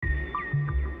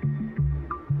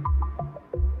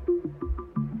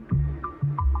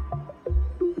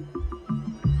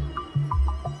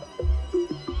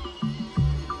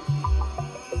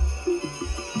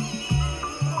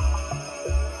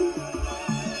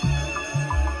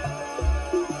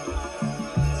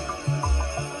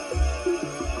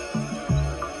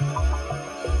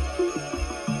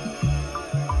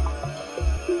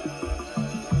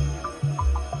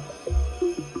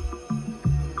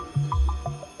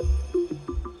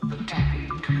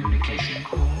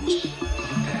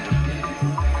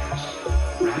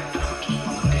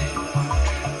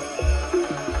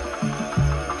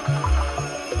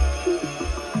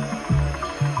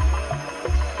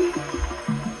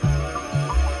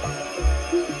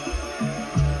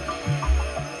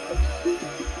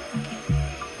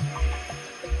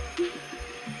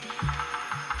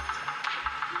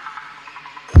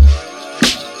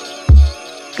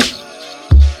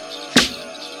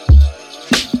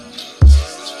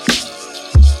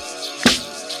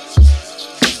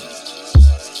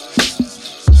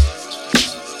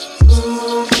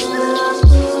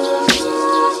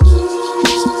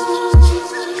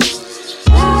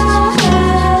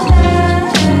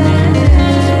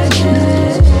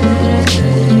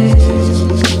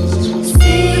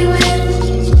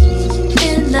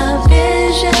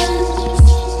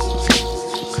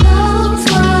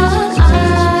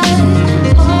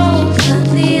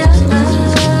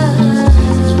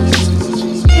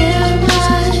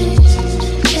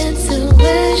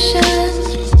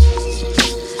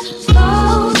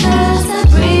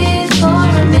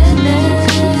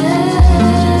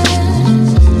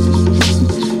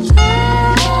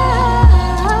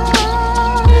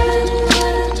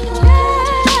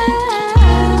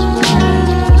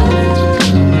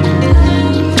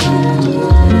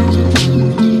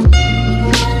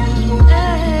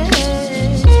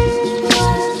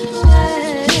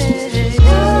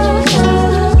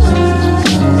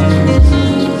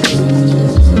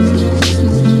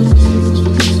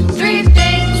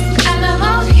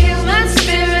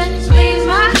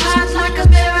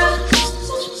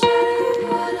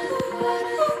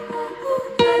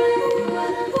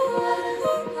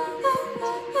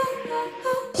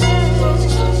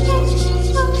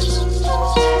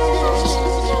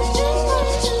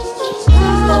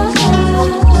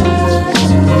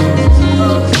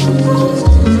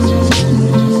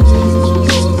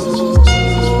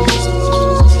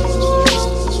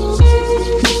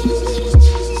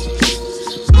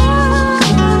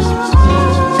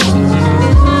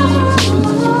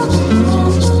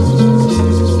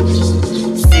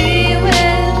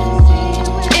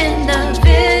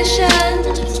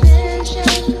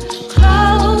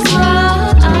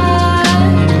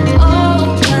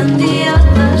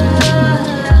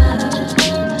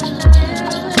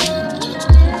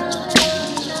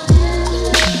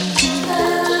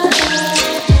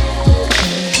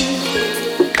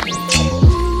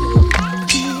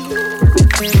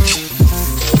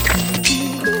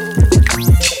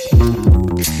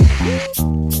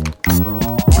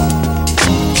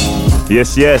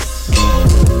Yes, yes.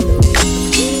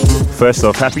 First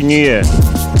off, Happy New Year.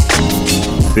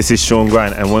 This is Sean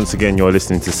Grant, and once again, you're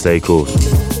listening to Stay Cool.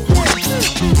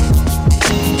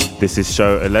 This is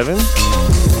show 11,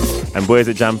 and boy, is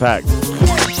it jam-packed.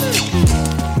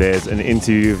 There's an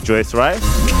interview with Joyce Rice,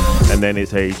 and then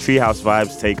it's a Treehouse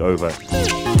Vibes takeover.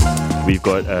 We've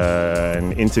got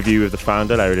an interview with the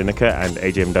founder, Larry Lineker, and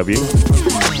AJMW,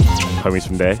 homies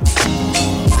from there.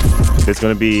 There's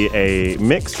going to be a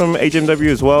mix from AJMW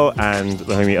as well, and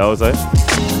the homie Elzo.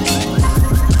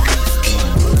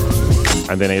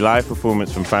 And then a live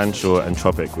performance from Fanshawe and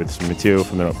Tropic with some material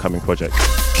from their upcoming project.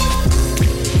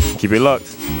 Keep it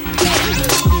locked.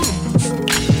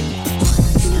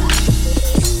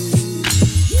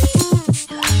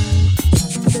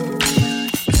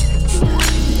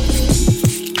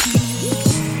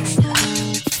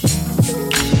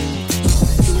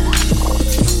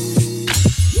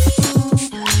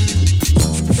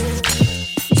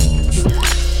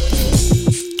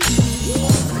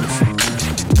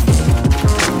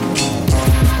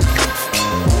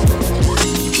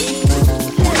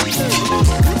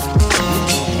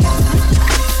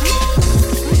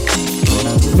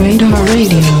 Radar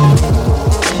Radio.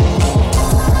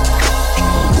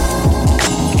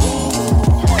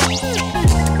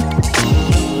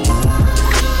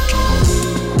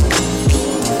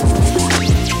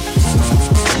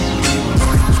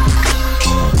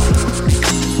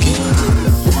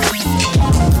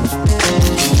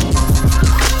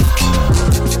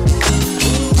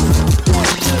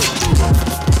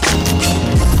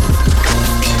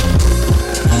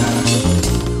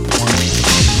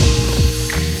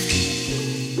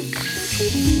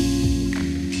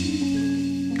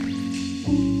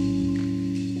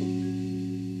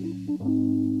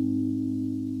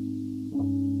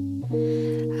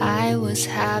 I was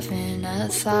having a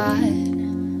thought,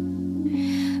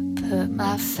 put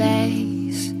my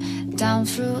face down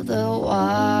through the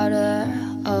water,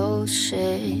 oh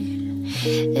shit.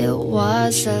 It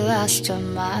was the last of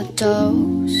my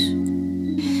dose.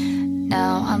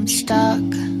 Now I'm stuck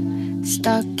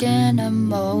in a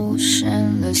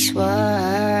motionless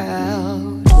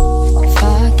world.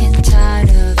 Fucking tired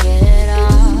of it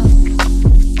all.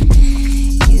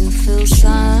 You feel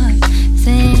some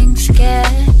things get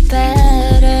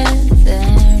better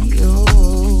than you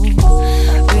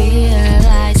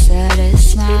realize that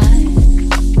it's not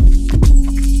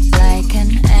like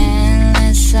an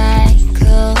endless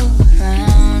cycle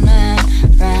round and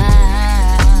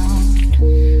round.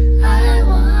 I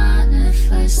wanna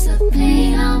flush the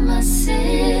pain on my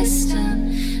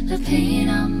system, the pain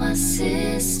on my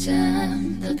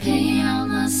system, the pain on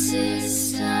my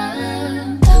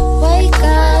system. Wake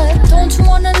up, don't you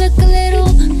wanna look a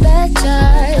little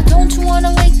better? Don't you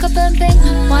wanna wake up and think,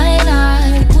 why not?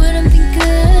 Wouldn't be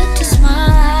good to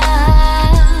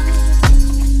smile.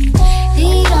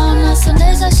 일어나서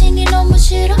내 자신이 너무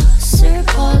싫어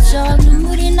슬퍼져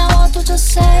눈물이 나와도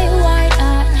just say why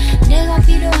not? 내가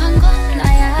필요한 건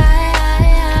나야.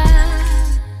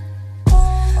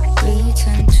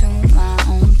 Return to my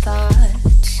own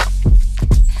thoughts.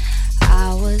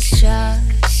 I was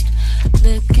just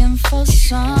looking for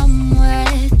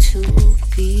somewhere to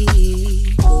be,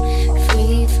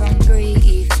 free from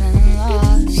grief and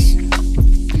loss,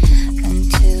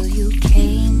 until you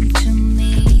came to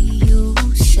me, you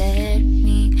set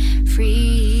me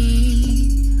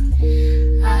free.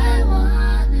 I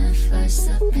wanna flush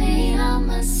the pain on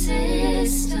my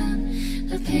system,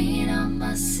 the pain on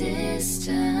my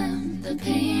system, the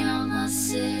pain on my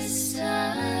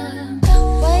system.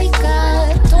 Wake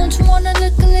up, don't you wanna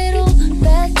look a little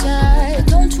better?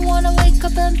 Don't you wanna wake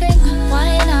up and think,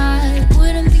 why not?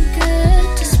 Wouldn't be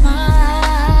good to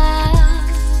smile.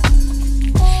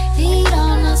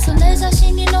 일어나서 내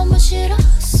자신이 너무 싫어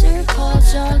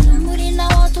슬퍼져 눈물이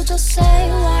나와도 just say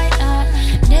why not?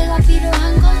 내가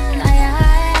필요한 건 나야.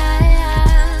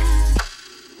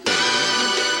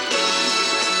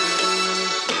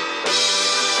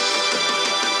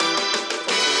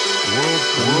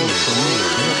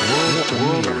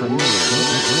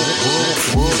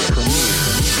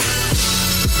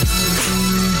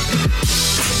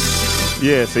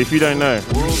 Yeah, so if you don't know,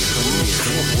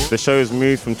 the show has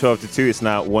moved from 12 to 2, it's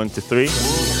now 1 to 3.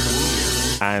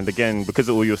 And again, because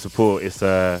of all your support, it's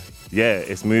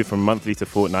moved from monthly to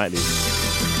fortnightly.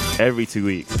 Every 2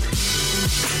 weeks.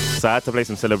 So I had to play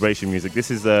some celebration music.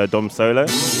 This is Dom Solo.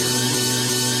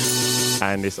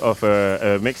 And it's off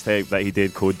a mixtape that he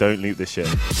did called Don't Loop This Shit.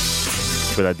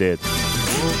 But I did.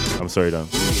 I'm sorry, Dom.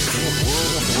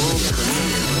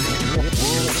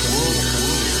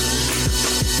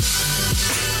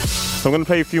 So I'm going to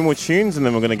play a few more tunes and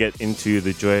then we're going to get into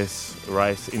the Joyce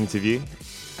Rice interview.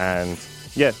 And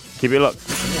yeah, keep it locked.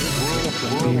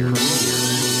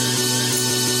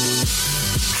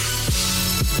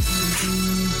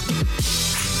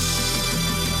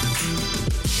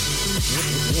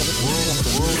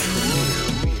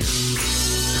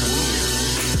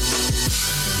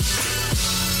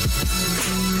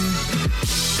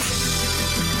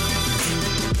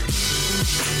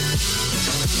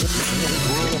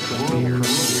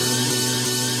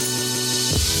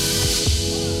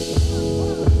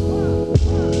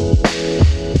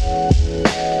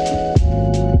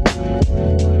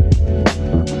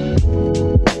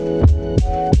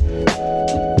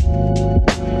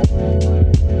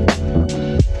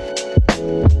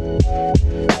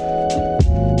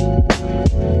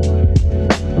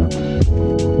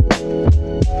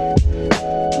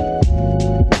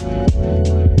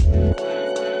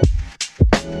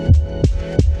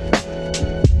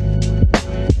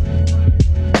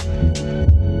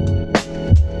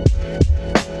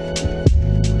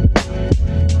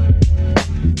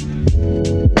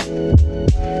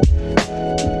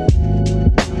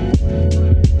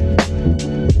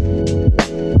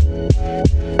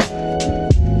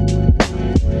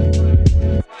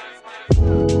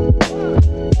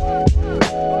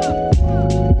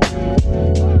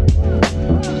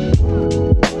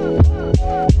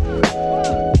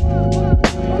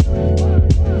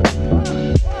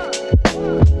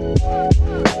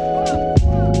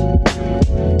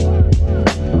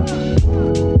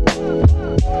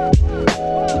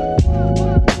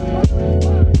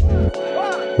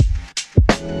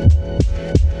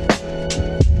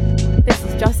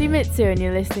 And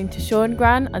you're listening to Sean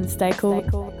Grant on Stay Cool.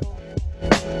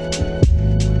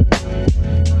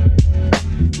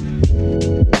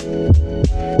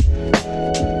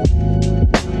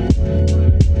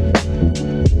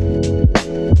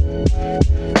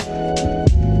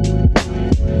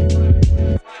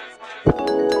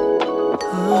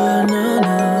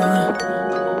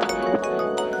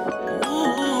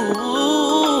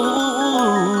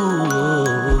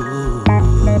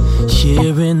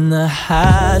 Here in the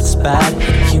hot spot,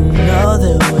 you know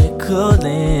that we're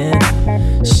cooling,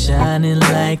 shining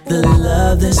like the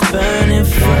love that's burning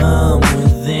from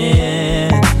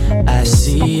within. I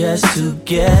see us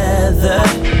together,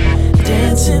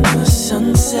 dancing the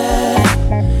sunset,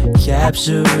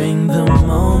 capturing the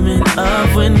moment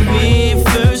of when we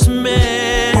first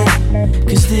met.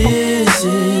 'Cause this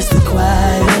is the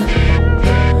quiet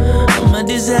of my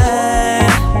desire.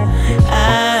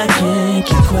 I can't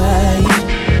keep quiet.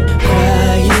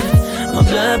 My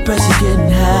blood pressure's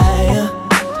getting higher.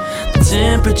 The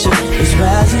temperature is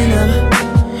rising up.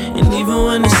 And even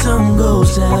when the sun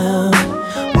goes down,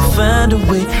 we'll find a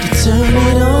way to turn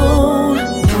it on.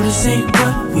 No, this ain't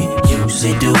what we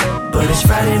usually do, but it's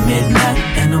Friday midnight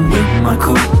and I'm with my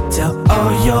crew. Tell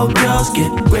all your girls,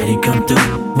 get ready, come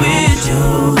through. With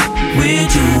you.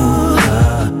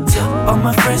 Tell all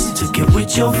my friends to get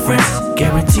with your friends.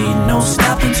 Guaranteed no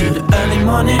stopping till the early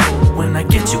morning. When I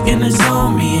get you in the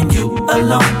zone, me and you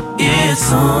alone,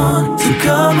 it's on, so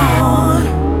come on.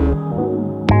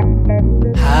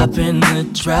 Hop in the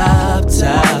drop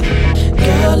top,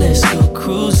 girl, let's go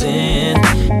cruising.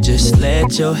 Just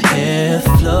let your hair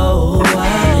flow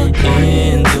out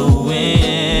in the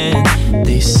wind.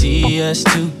 They see us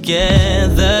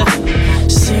together,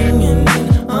 singing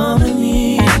in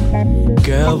harmony.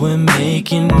 Girl, we're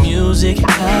making music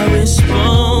how it's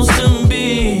supposed to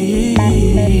be.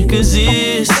 'Cause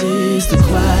this is the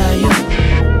choir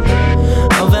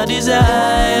of our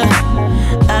desire.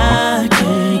 I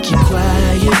can't keep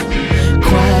quiet.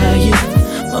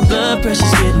 My blood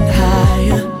pressure's getting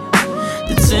higher.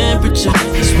 The temperature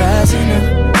is rising up.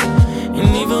 And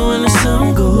even when the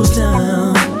sun goes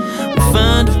down, we'll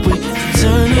find a way to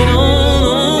turn it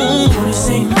on. This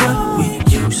ain't what we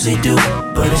usually do,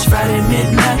 but it's Friday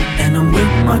midnight and I'm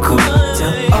with my crew.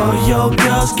 Tell all your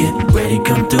girls, get ready,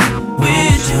 come through.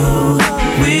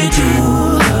 With you.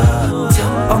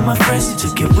 Tell all my friends to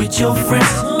get with your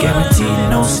friends. Guaranteed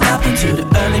no stopping till the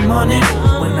early morning.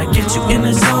 When I get you in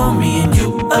the zone, me and you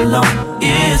alone,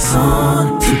 it's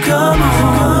on, so come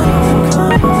on.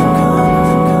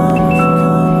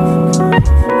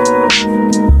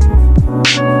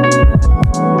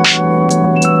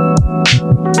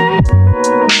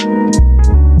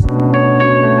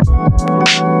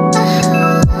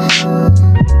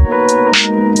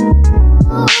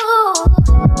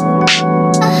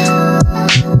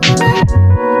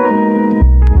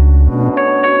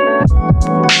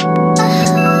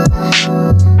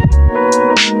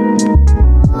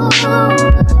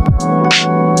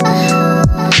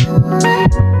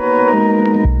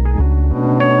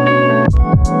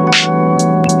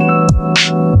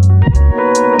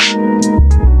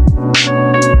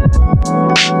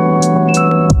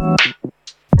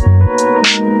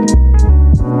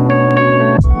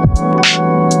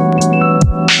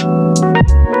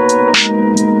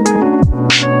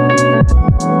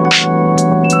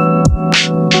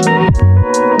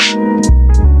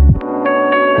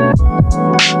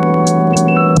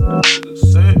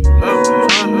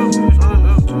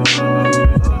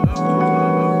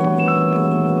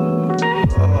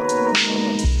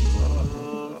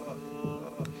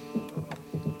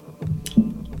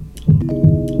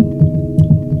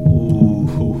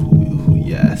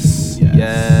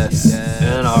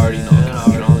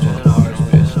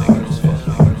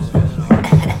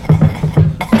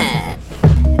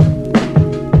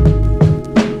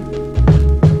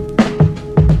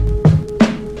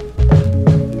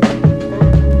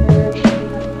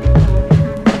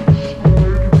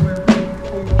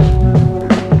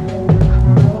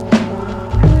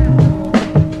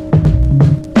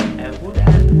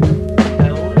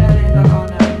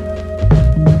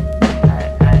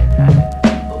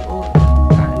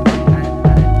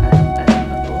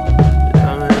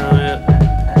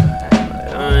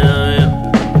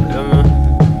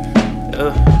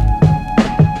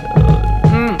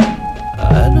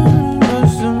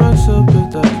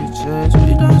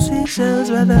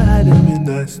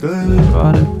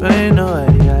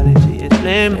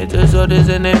 shoulders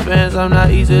and they fans, I'm not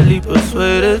easily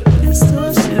persuaded.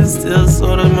 It's still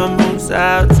sort of my moves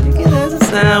out. Take it as a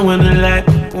sign when the light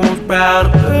comes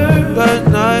proud. First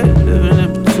night, living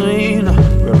in between.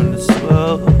 Rubbing the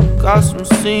swell, got some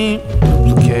scene.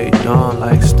 Duplicate dawn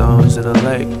like stones in a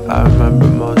lake. I remember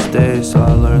most days, so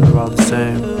I learned they're all the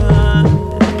same.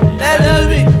 That loves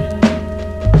me.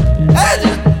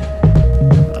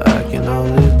 I can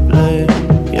only blame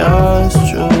yours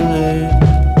truly.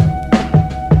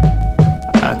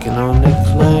 I can only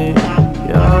claim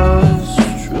yours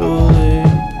truly.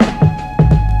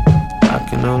 I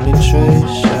can only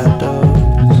trace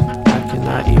shadows. I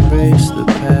cannot erase the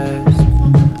past.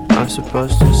 I'm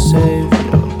supposed to save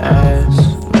your ass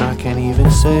when I can't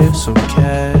even save some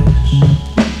cash.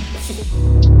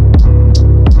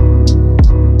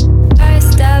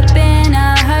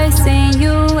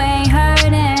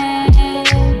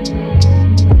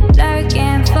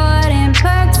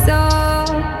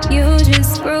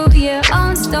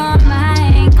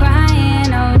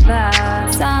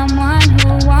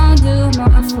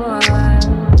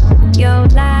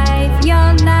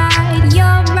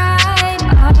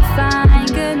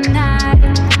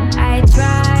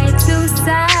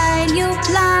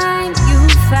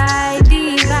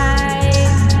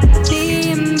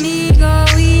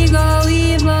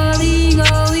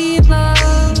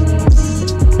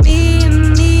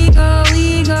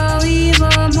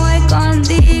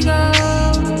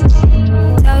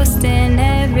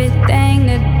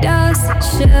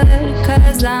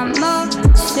 Cause I'm more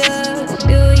sure.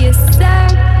 Do you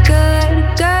sound good,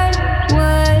 girl?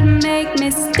 Would make me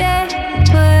stay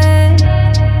put.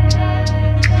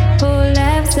 Who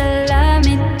loves to love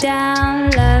me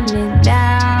down, love me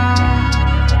down?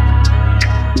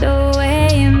 The way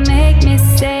you make me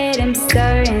say them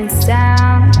certain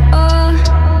sounds. Oh,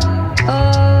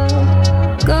 oh,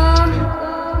 go,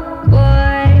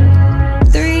 boy.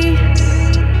 3,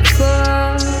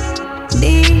 4,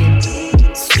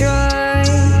 destroy.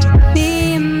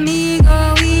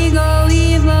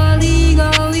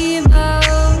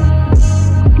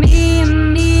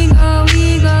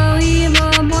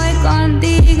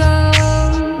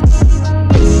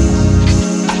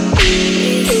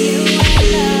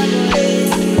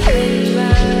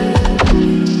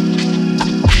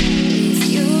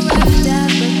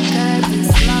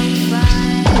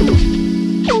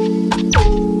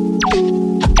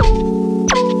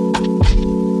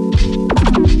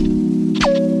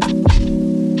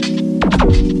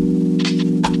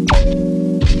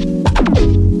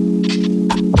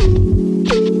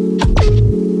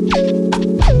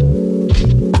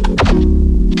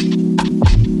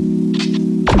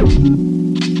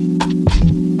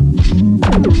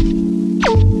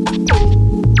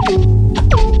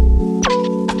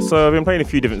 So I've been playing a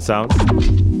few different sounds.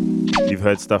 You've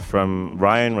heard stuff from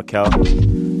Ryan, Raquel.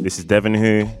 This is Devin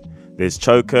Who. There's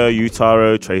Choker,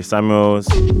 Utaro, Trey Samuels,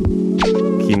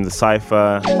 Keem the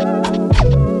Cypher.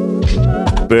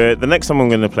 But the next song I'm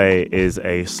going to play is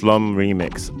a Slum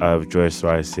remix of Joyce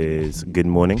Rice's Good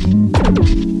Morning.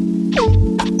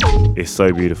 It's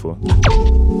so beautiful.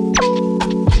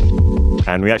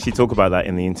 And we actually talk about that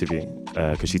in the interview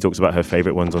because she talks about her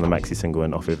favourite ones on the maxi single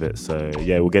and off of it. So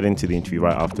yeah, we'll get into the interview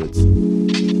right afterwards.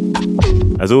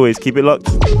 As always, keep it locked.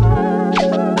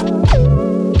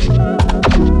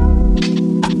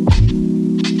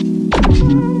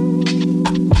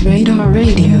 Radar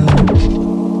Radio.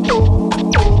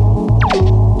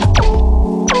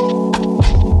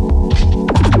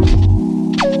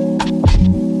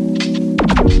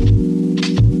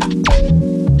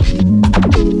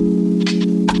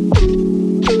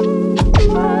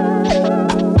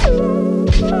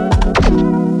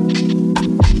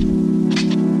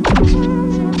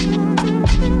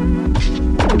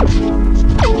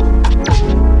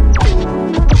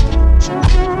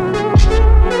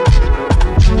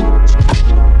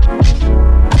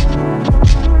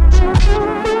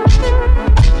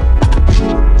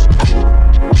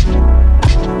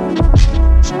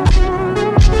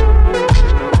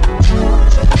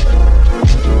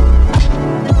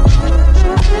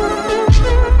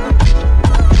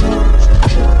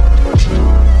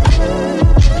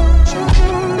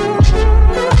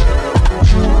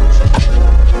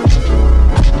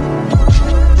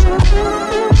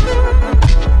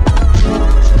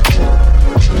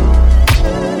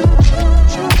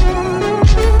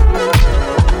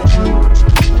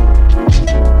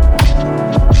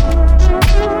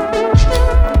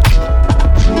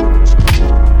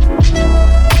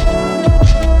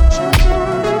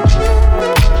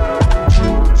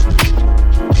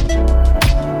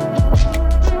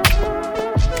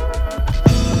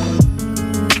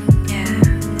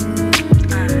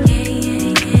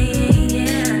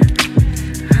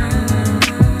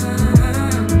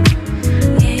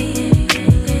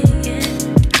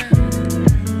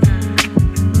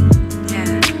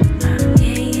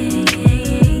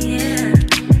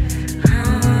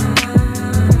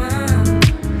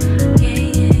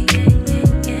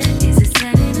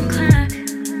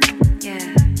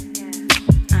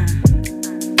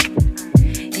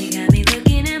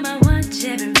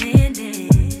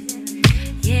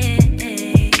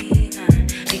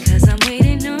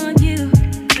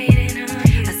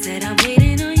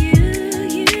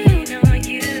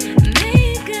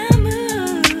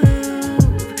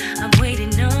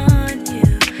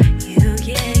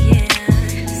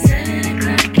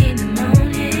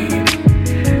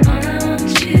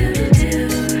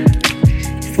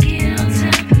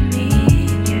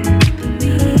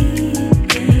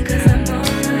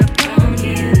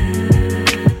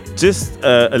 Just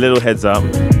a little heads up.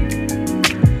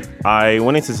 I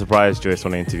wanted to surprise Joyce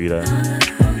when I interviewed her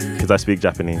because I speak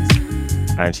Japanese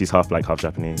and she's half black, half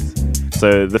Japanese.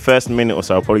 So the first minute or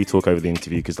so, I'll probably talk over the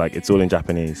interview because like it's all in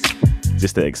Japanese,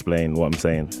 just to explain what I'm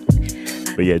saying.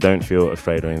 But yeah, don't feel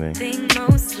afraid or anything.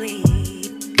 Mostly,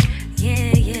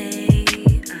 yeah,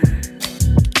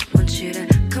 want you to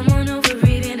come on over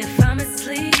even if I'm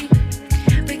asleep.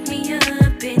 Wake me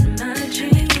up in my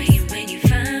dreams. When you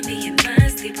find me in my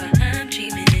sleep while I'm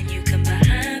dreaming and you come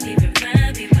behind me,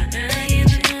 remind me why I am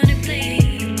the one to play.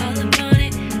 All about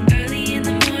it, early in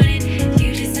the morning.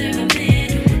 You deserve a man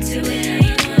who will do it how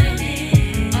you want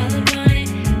it. All about it,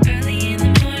 early in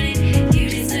the morning. You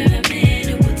deserve a man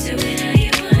who will do it how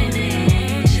you want it.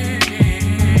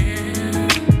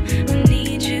 I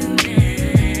need you now.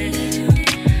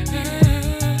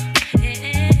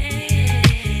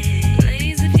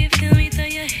 Ladies, if you feel me, throw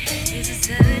your hands. It's a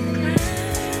 7 o'clock.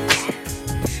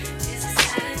 It's a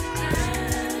 7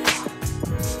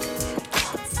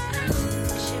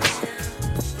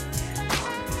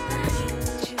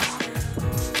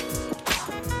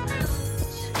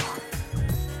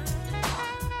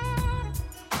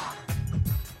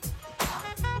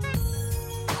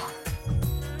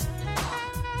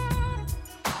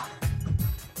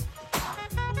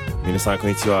 皆さんこん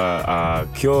にちは。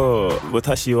今日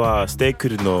私はステーク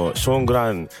ルのショーン・グ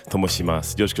ランと申しま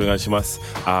す。よろしくお願いします。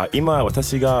今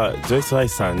私がジョイス・ライ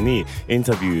スさんにイン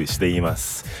タビューしていま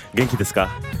す。元気ですか？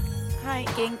はい、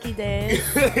元気で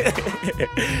す。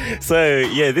So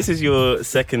yeah, this is your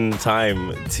second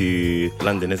time to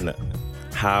London, isn't it?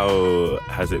 How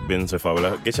has it been so far? Well,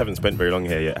 I guess you haven't spent very long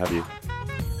here yet, have you?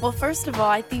 Well, first of all,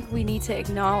 I think we need to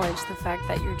acknowledge the fact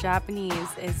that your Japanese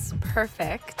is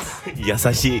perfect. 優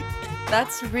しい。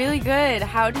 That's really good.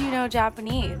 How do you know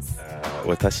Japanese?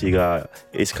 私が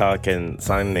石川県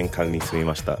3年間に住み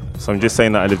ました。So I'm just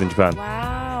saying that I lived in Japan.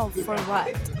 Wow, for what?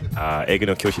 英語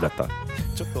の教師だった。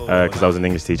Because I was an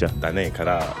English teacher. だねか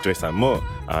らジョイさんも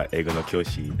英語の教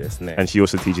師ですね。And she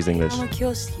also teaches English.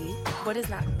 What is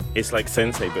that? It's like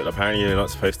sensei, but apparently you're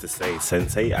not supposed to say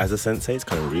sensei as a sensei. It's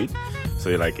kind of rude. So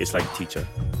like it's like teacher,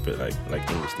 but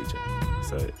like English teacher.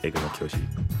 So 英語の教師。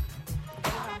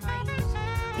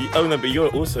Oh no, but you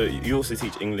also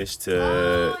teach English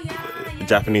to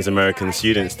Japanese American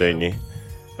students, don't you?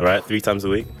 Right, 3 times a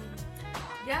week.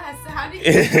 Yes. How do you?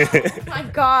 Oh my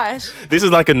gosh. This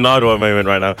is like a Nardwar moment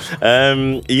right now.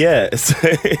 Yeah. So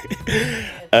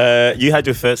you had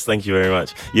your first. Thank you very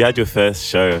much. You had your first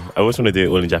show. I always want to do it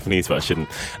all in Japanese, but I shouldn't.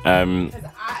 I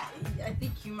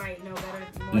think you might know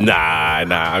better. Nah,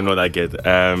 I'm not that good.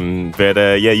 But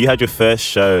yeah, you had your first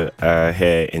show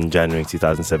here in January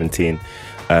 2017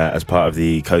 as part of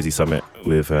the Cozy Summit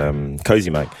with Cozy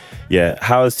Mag. Yeah,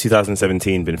 how has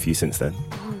 2017 been for you since then?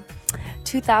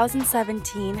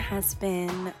 2017 has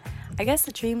been, I guess,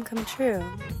 a dream come true.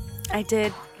 I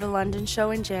did the London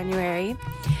show in January,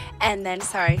 and then,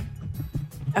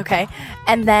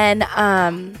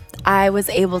 I was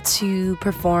able to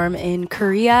perform in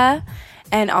Korea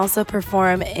and also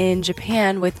perform in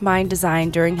Japan with Mind Design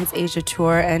during his Asia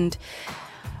tour, and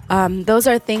those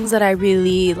are things that I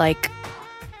really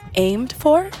aimed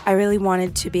for. I really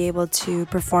wanted to be able to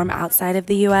perform outside of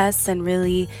the US and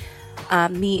really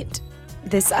meet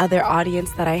this other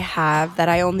audience that I have that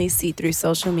I only see through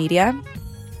social media.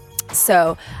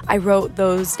 So I wrote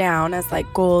those down as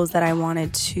goals that I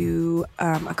wanted to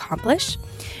accomplish.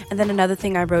 And then another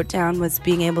thing I wrote down was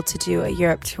being able to do a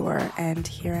Europe tour, and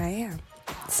here I am.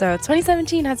 So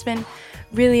 2017 has been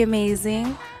really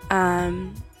amazing,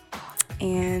 and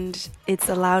it's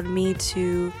allowed me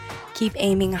to keep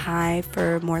aiming high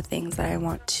for more things that I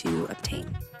want to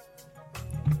obtain.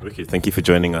 Ricky, thank you for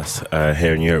joining us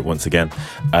here in Europe once again.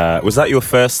 Was that your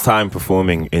first time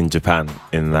performing in Japan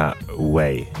in that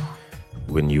way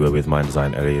when you were with Mind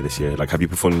Design earlier this year? Have you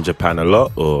performed in Japan a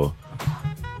lot, or?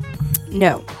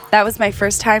 No, that was my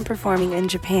first time performing in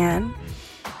Japan.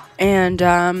 And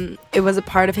it was a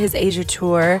part of his Asia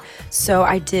tour. So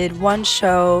I did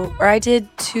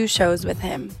 2 shows with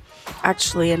him,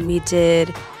 actually. And we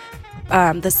did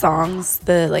the songs,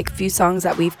 the few songs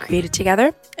that we've created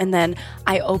together. And then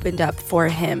I opened up for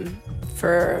him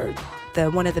for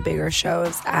one of the bigger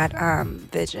shows at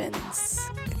Visions.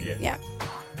 Yeah.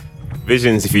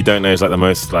 Visions, if you don't know, is the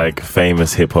most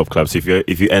famous hip hop club. So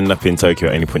if you end up in Tokyo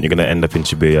at any point, you're going to end up in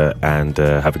Shibuya and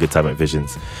have a good time at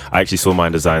Visions. I actually saw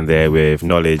Mind Design there with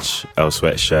Knowledge, L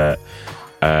Sweatshirt,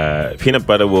 Peanut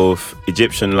Butter Wolf,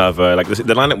 Egyptian Lover.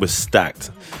 The lineup was stacked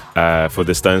for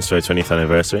the Stones Throw 20th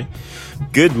anniversary.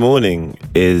 Good Morning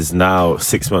is now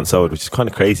 6 months old, which is kind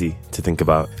of crazy to think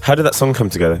about. How did that song come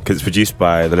together? Because it's produced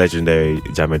by the legendary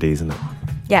Jammer D, isn't it?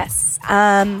 Yes.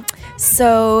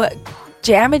 So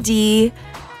Jamady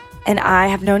and I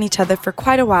have known each other for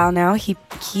quite a while now.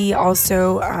 He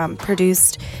also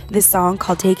produced this song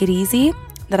called Take It Easy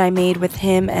that I made with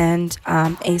him and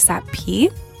ASAP P.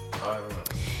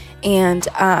 And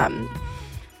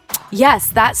yes,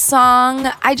 that song,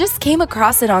 I just came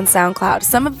across it on SoundCloud.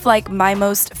 Some of like my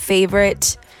most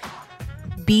favorite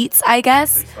beats, I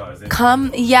guess, like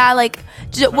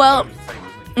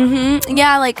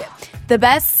the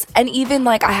best. And even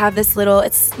like I have this little,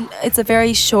 it's a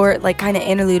very short like kind of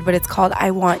interlude, but it's called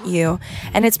I Want You,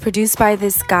 and it's produced by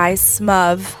this guy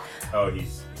Smuv.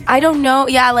 I don't know.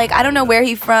 Yeah, like I don't know where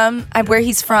he's from.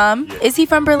 Yeah. Is he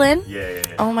from Berlin? Yeah.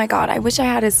 Oh my God, I wish I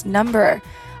had his number.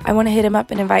 I want to hit him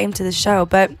up and invite him to the show.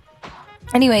 But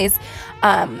anyways,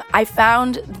 I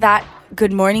found that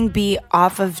Good Morning beat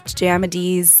off of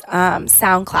Jamady's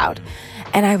SoundCloud.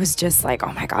 And I was just like,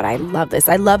 oh my God, I love this.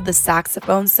 I love the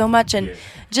saxophone so much. And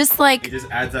just like... It just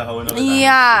adds a whole nother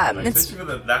like, especially for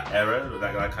that era,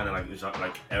 that kind of like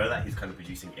era that he's kind of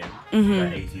producing in.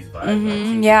 That 80s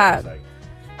vibe. Yeah.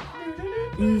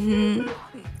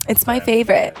 It's my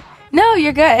favorite. No,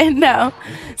 you're good. No.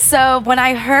 So when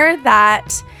I heard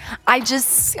that, I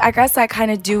guess I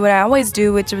kind of do what I always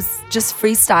do, which was just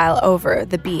freestyle over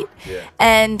the beat. Yeah.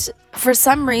 And for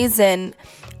some reason,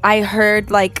 I heard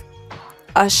like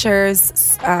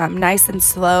Usher's Nice and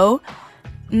Slow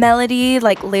melody,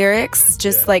 like lyrics,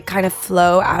 just like kind of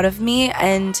flow out of me.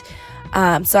 And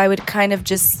so I would kind of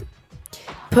just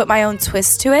put my own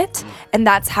twist to it. And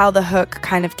that's how the hook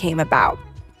kind of came about.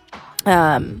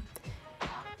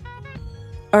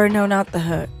 Or no, not the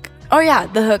hook. Oh yeah,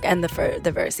 the hook and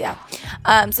the verse, yeah.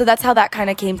 So that's how that kind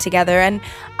of came together. And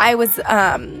I was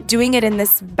doing it in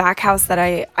this back house that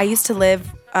I used to live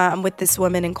with this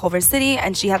woman in Culver City,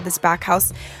 and she had this back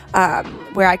house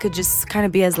where I could just kind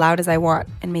of be as loud as I want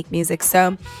and make music.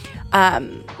 So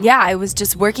yeah, I was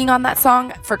just working on that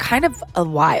song for kind of a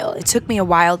while. It took me a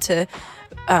while to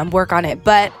work on it,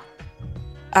 but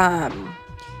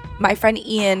my friend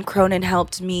Ian Cronin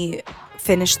helped me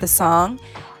finish the song,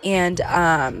 and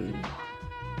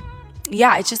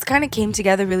yeah, it just kind of came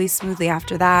together really smoothly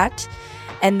after that.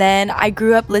 And then I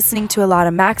grew up listening to a lot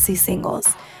of maxi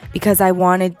singles because I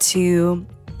wanted to,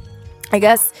 I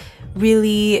guess,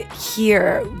 really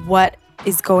hear what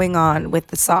is going on with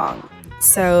the song.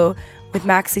 So with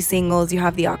maxi singles, you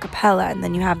have the acapella, and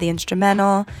then you have the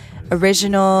instrumental,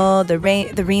 original, the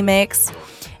remix.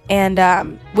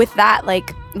 And with that,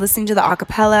 like listening to the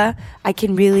acapella, I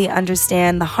can really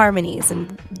understand the harmonies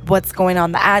and what's going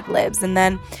on, the ad libs. And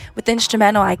then with the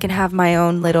instrumental, I can have my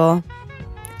own little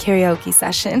karaoke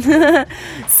session.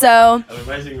 So I'm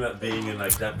imagining that being in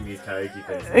like Japanese karaoke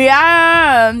places.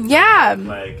 Yeah.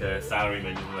 Like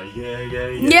salarymen, just like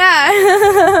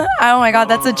Yeah. Oh my God,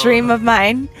 that's a dream of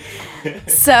mine.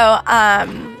 So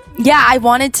yeah, I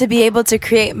wanted to be able to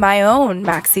create my own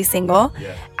maxi single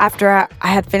after I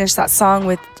had finished that song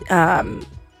with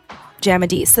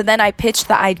Jamady. So then I pitched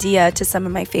the idea to some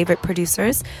of my favorite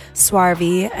producers,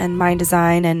 Swarvy and Mind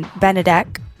Design and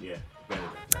Benedek. Yeah,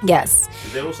 Benedek. Yes.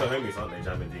 They're also homies, aren't they,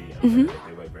 Jamady and Benedek?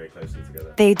 They work very closely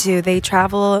together. They do. They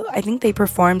travel, I think they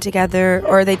perform together,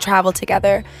 or they travel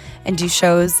together and do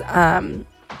shows. And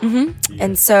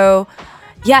so...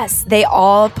 yes, they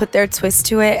all put their twist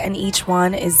to it, and each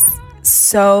one is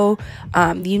so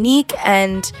unique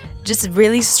and just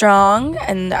really strong,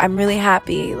 and I'm really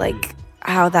happy like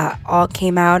how that all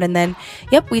came out. And then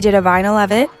we did a vinyl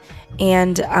of it,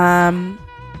 and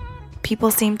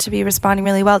people seem to be responding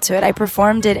really well to it. I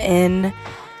performed it in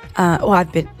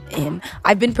I've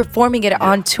been performing it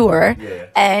on tour,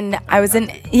 and I was in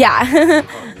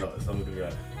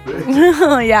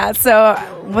so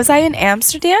was I in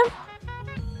Amsterdam?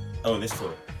 Oh, this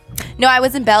tour? No, I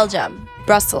was in Belgium,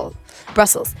 Brussels.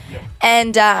 Yeah.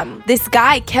 And this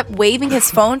guy kept waving his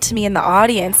phone to me in the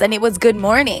audience, and it was Good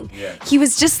Morning. Yeah. He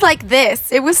was just like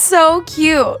this. It was so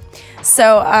cute.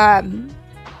 So,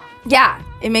 yeah,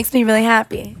 it makes me really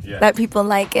happy that people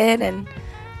like it. And,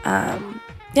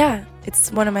 yeah,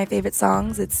 it's one of my favorite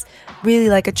songs. It's really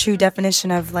like a true definition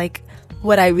of like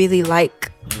what I really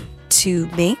like to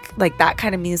make, like that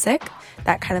kind of music,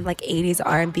 that kind of like 80s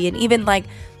R&B, and even like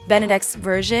Benedek's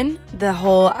version, the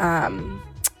whole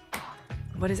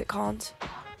what is it called?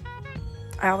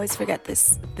 I always forget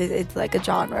this. It's like a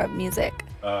genre of music.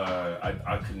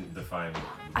 I couldn't define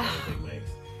what Benedek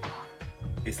makes.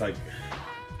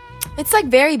 It's like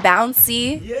very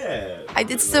bouncy. Yeah.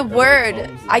 It's the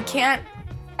word. I can't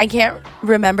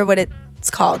remember what it's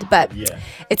called, but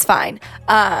it's fine.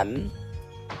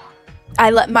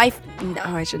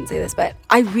 I shouldn't say this, but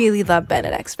I really love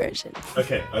Benedict's version.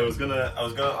 Okay, I was gonna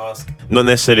ask, not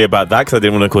necessarily about that because I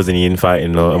didn't want to cause any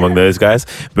infighting among those guys.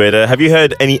 But have you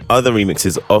heard any other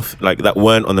remixes of like that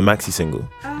weren't on the maxi single?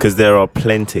 Because there are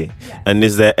plenty. Yeah. And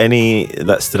is there any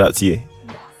that stood out to you?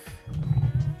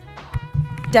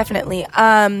 Definitely.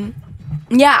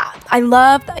 Yeah, I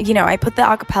love, I put the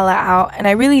acapella out, and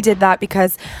I really did that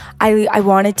because I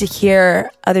wanted to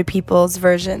hear other people's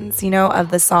versions,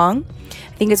 of the song.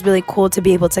 I think it's really cool to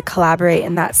be able to collaborate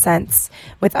in that sense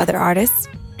with other artists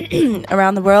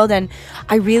around the world. And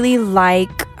I really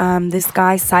like this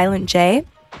guy, Silent J.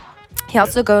 He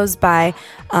also goes by,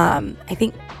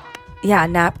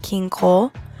 Nap King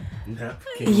Cole.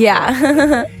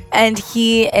 Yeah. And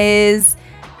he is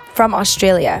from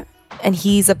Australia. And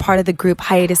he's a part of the group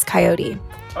Hiatus Coyote.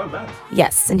 Oh, man.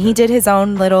 Yes, and he did his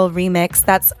own little remix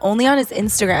that's only on his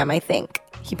Instagram, I think.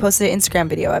 He posted an Instagram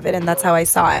video of it, and that's how I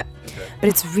saw it. Okay. But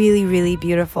it's really, really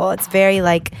beautiful. It's very,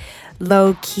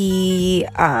 low-key,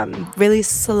 really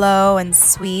slow and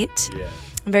sweet. Yeah.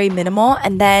 Very minimal.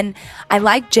 And then I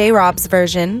like J-Rob's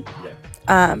version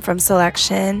from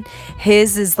Selection.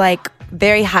 His is,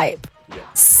 very hype. Yeah.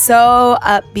 So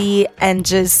upbeat and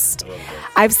just...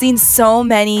 I've seen so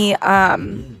many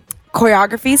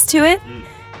choreographies to it,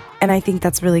 and I think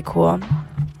that's really cool.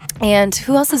 And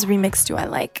who else's remix do I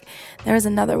like? There was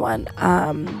another one.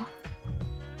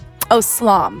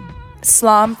 Slom.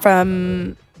 Slom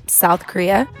from South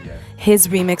Korea. Yeah. His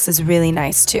remix is really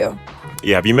nice too.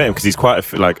 Yeah, have you met him? Because he's quite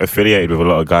affiliated with a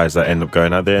lot of guys that end up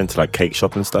going out there into cake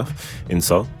shop and stuff in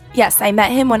Seoul. Yes, I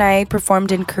met him when I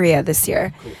performed in Korea this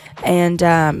year. Cool. And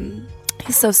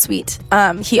he's so sweet.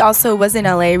 He also was in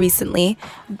LA recently.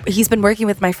 He's been working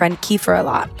with my friend Kiefer a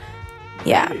lot.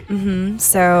 Yeah. Mm-hmm.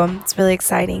 So it's really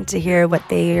exciting to hear what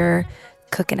they're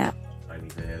cooking up. I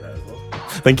need to hear that as well.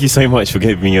 Thank you so much for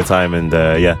giving me your time, and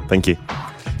thank you.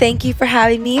 Thank you for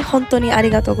having me. 本当にあ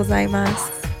りがとうございま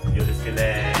す。よろしく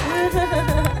ね。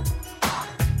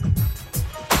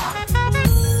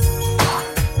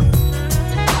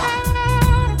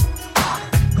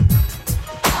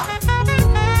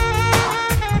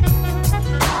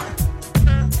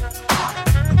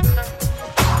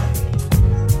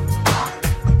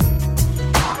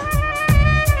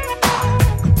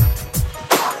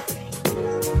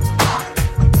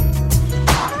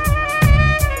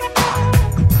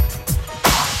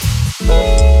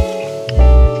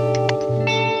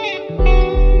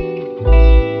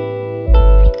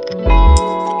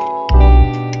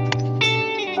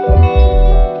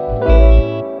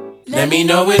Let me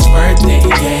know it's worth it,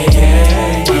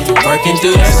 yeah. Working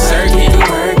through that circuit,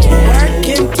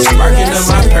 sparking up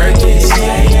my purpose,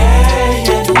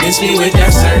 miss me with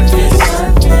that surface.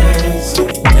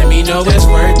 Let me know it's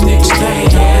worth it,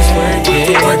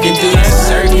 yeah. Working through that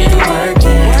circuit,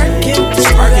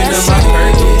 sparking up my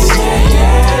purpose,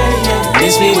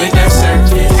 miss me with that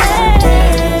surface.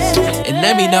 And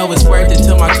let me know it's worth it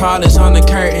till my call is on the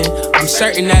curtain. I'm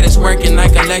certain that it's working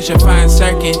like electrifying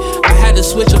circuit. I had to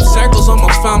switch up circles,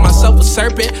 almost found myself a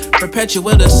serpent.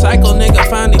 Perpetuate a cycle, nigga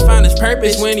finally found his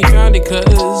purpose when he found it. Cause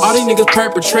all these niggas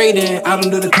perpetrating, I don't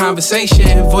do the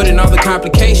conversation, avoiding all the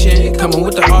complication, coming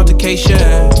with the altercation.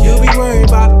 You be worried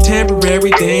about the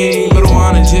temporary thing, but I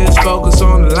wanna just focus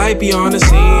on the light beyond the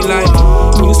scene. Like,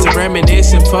 used to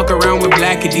reminisce and fuck around with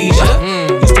Black Khadijah.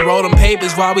 Used to roll them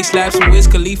papers while we slapped some Wiz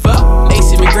Khalifa.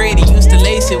 Lacey McGrady used to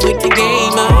lace it with the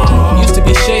game. Used to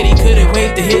be shady, couldn't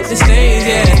wait to hit the stage,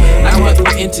 yeah. I work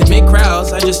with intimate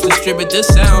crowds, I just distribute the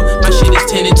sound. My shit is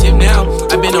tentative now,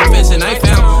 I've been offensive and I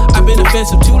found I've been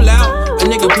offensive too loud, a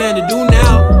nigga plan to do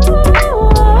now.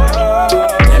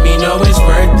 Let me know it's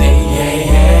worth it,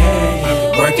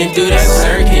 yeah. Working through that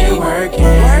circuit,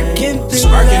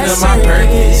 sparking up my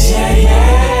purpose,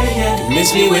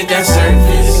 miss me with that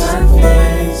surface.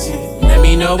 Let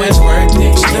me know it's worth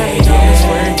it,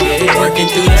 yeah. Working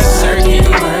through that circuit,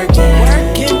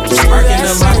 sparking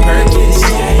up my purpose,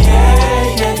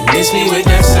 miss me with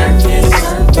that surface.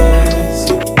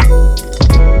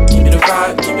 Give me the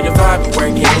vibe, we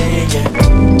working,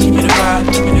 yeah. Give me the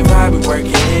vibe, we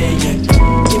working, yeah.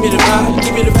 Give me the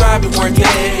vibe, we working,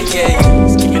 yeah.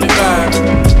 Give me the vibe,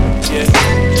 yeah.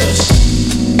 Yes.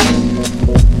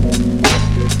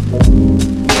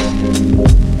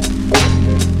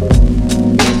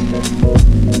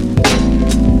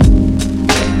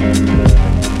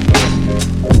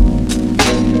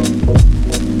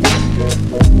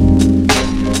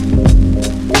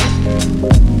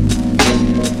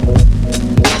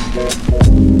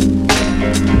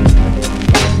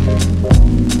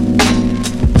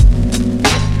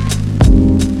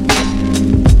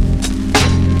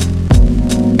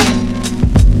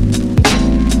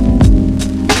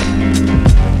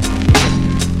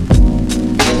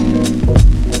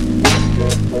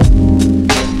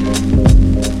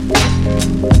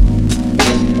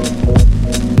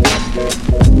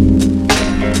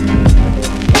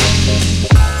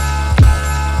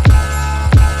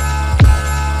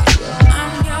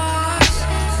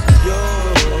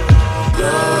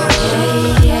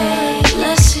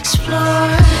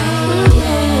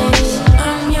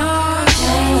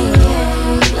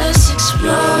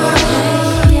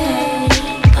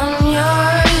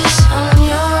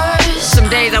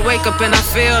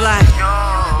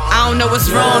 don't know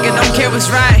what's wrong and don't care what's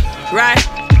right, right?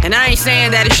 And I ain't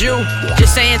saying that it's you,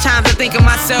 just saying times I think of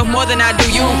myself more than I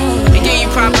do you. And give you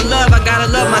proper love, I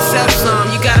gotta love myself some.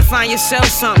 You gotta find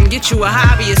yourself something, get you a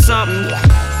hobby or something.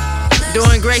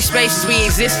 During great spaces we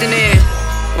existing in.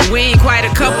 When we ain't quite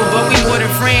a couple, but we more than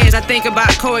friends. I think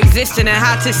about coexisting and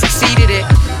how to succeed at it.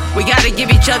 We gotta give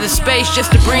each other space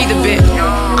just to breathe a bit.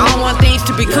 I don't want things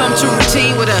to become too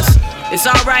routine with us. It's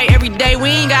alright every day,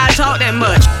 we ain't gotta talk that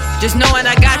much. Just knowing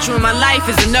I got you in my life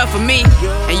is enough for me.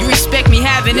 And you respect me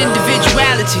having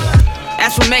individuality.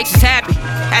 That's what makes us happy.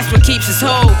 That's what keeps us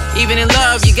whole. Even in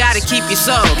love, you gotta keep your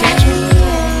soul, can't you?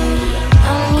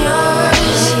 I'm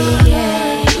yours.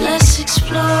 Let's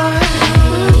explore.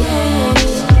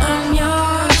 I'm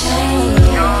yours.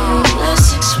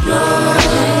 Let's explore.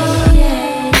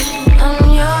 I'm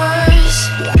yours.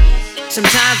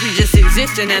 Sometimes we just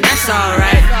existing and that's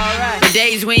alright. The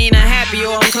days we ain't unhappy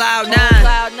or on cloud nine.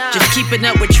 Just keeping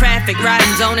up with traffic,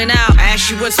 riding, zoning out. I ask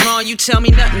you what's wrong, you tell me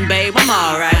nothing, babe. I'm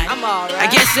alright. I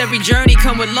guess every journey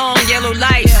come with long yellow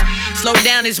lights. Slow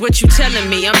down is what you telling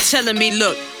me. I'm telling me,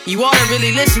 look, you ought to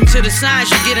really listen to the signs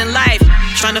you get in life.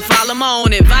 Trying to follow my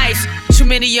own advice. Too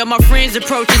many of my friends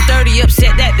approaching 30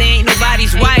 upset that they ain't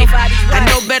nobody's wife. I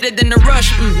know better than to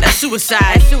rush, that's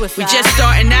suicide. We just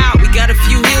starting out, we got a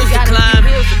few hills to climb.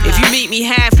 If you meet me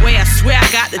halfway, I swear I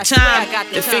got the time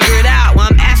to figure it out.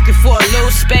 While I'm asking for a little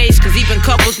space, cause even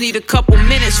couples need a couple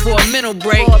minutes for a mental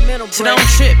break. So don't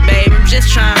trip, babe, I'm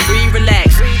just trying to breathe,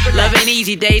 relax. Love ain't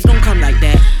easy, days don't come like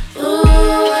that. Ooh,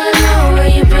 I know where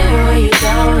you been, where you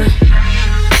going.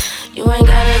 You ain't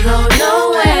gotta go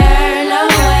nowhere,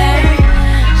 nowhere.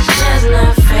 It's just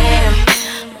not fair.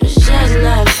 It's just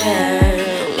not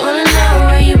fair. Wanna know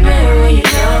where you been, where you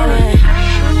going.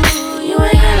 Ooh, you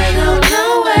ain't gotta go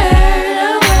nowhere,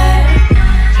 nowhere.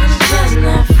 It's just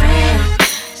not fair.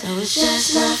 So it's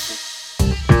just not fair.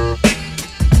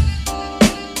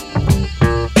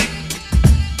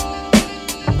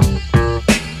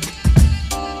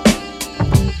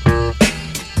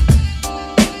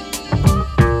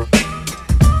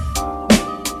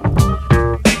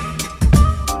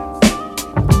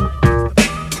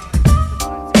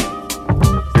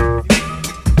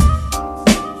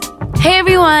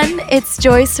 It's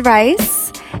Joyce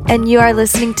Rice, and you are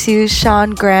listening to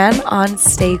Sean Gran on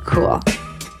Stay Cool.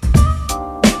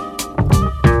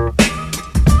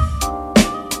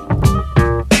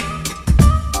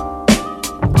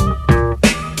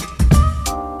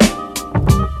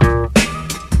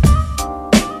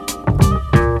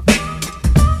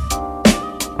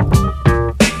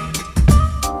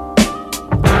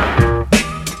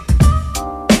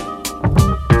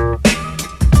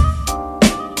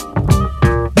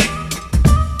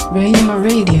 Radar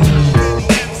Radio.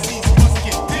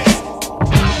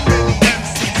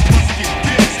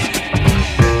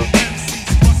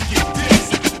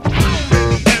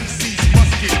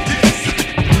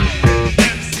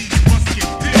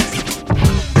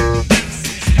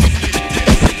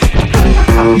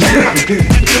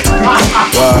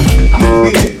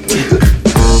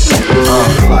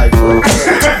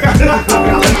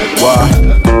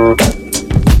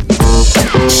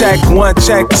 Check one,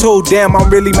 check two, damn, I'm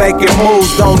really making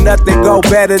moves. Don't nothing go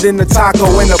better than the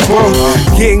taco in the brew.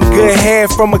 Getting good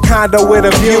head from a condo with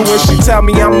a view. When she tell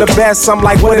me I'm the best, I'm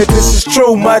like, what if this is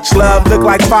true? Much love, look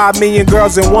like 5 million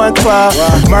girls in one club.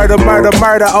 Murder, murder,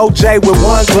 murder, OJ with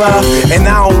one glove. And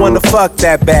I don't wanna fuck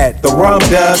that bad, the rum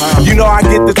does. You know I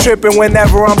get the tripping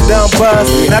whenever I'm done buzz.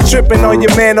 Not tripping on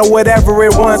your man or whatever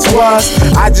it once was.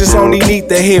 I just only need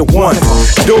to hit once.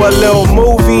 Do a little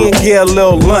movie and get a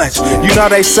little lunch. You know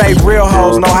they say real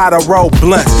hoes know how to roll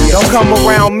blunts. Don't come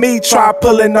around me, try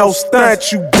pulling no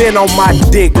stunts. You been on my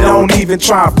dick, don't even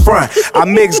try front. I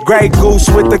mix Grey Goose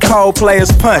with the cold players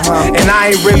punch. And I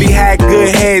ain't really had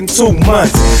good head in 2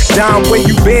 months. Down where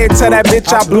you been, tell that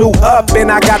bitch I blew up. And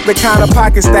I got the kind of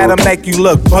pockets that'll make you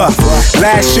look buff.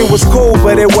 Last year was cool,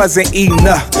 but it wasn't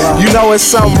enough. You know it's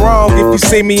something wrong if you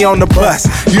see me on the bus.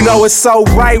 You know it's so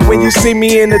right when you see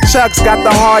me in the chucks. Got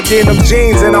the hard denim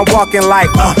jeans and I'm walking like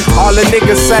all the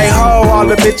niggas say ho, all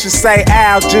the bitches say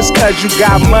ow. Just cause you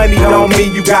got money don't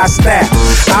mean you got style.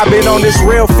 I've been on this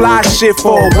real fly shit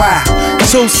for a while.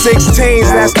 2 16s,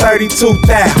 that's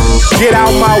 32,000. Get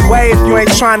out my way if you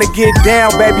ain't trying to get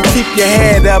down, baby. Keep your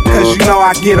head up, cause you know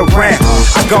I get around.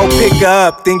 I go pick her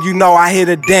up, then you know I hit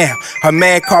her down. Her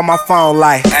man call my phone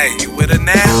like, hey, you with her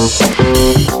now?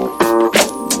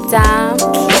 Dom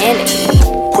Kennedy.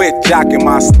 Quit jocking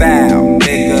my style,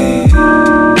 nigga.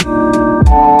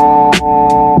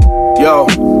 Yo,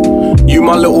 you You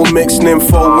my little mixed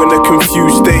nympho in a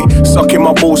confused state. Sucking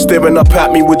my balls, staring up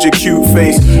at me with your cute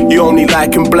face. You only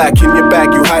liking black in your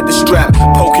bag, you hide the strap.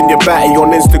 Poking your batty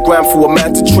on Instagram for a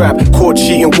man to trap. Caught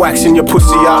cheating, waxing your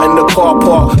pussy out in the car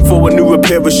park. For a new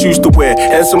pair of shoes to wear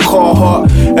and some Carhartt.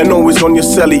 And always on your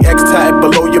celly, X-tatted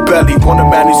below your belly. Want a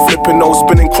man who's flipping those,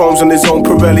 spinning chromes on his own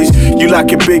Pirellis. You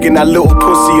like it big in that little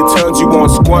pussy, it turns you on.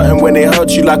 Squirting when it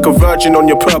hurts you like a virgin on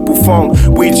your purple phone.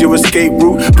 Weed your escape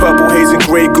route, purple haze and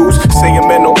grey goose. Saying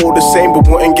men are all the same, but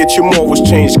wouldn't get you more was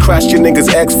changed. Crash your niggas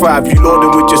X5, you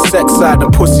loaded with your sex side.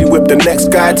 And pussy whip the next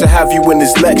guy to have you in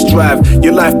his Lex drive.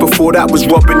 Your life before that was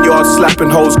robbing yards, slapping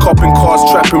hoes, copping cars,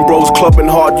 trapping bros, clubbing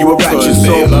hard. You a ratchet soul.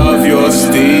 They love your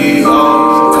steel,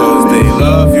 cause they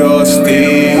love your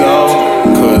steel,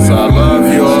 cause I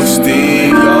love your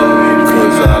steel,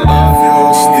 cause I love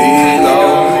your steel,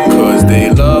 cause they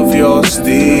love your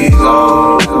steel,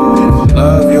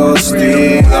 love your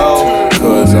steel,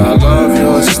 cause I love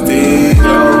your steel,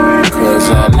 cause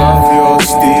I love your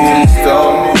steel.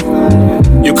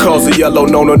 Your curls are yellow,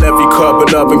 known on every curb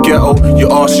in urban ghetto.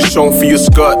 Your arse is shown for your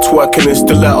skirt, twerking in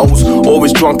stilettos.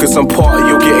 Always drunk at some party,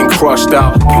 you're getting crushed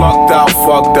out. Plucked out,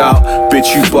 fucked out,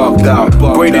 bitch you bugged out.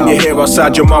 Braiding your hair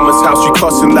outside your mama's house, you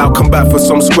cussing loud. Come back for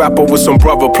some scrap over some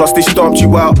brother, plus they stomped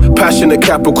you out. Passionate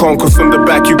Capricorn, cause from the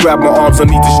back you grab my arms. I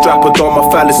need to strap it on, my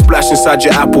phallus splash inside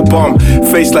your apple bomb.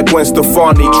 Face like Gwen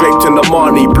Stefani, draped in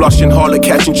Armani. Blushing harlot,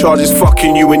 catching charges,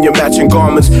 fucking you in your matching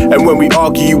garments. And when we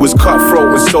argue, you was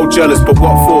cutthroat and so jealous, but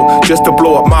what for? Just to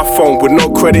blow up my phone with no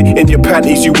credit in your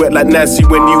panties. You wet like Nancy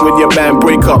when you and your man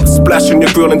break up. Splash on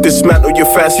your grill and dismantle your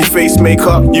fancy face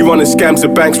makeup. You running scams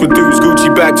at banks with dudes,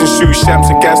 Gucci bags and shoes. Shams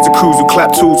and gangster crews who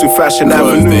clap tools in Fashion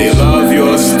Avenue. Cause they love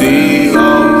your steel,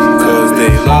 cause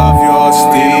they love your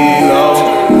steel,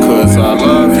 cause I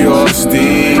love your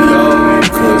steel,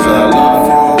 cause I love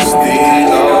your steel,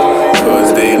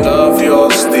 cause they love your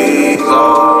steel,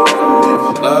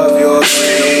 love your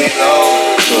steel,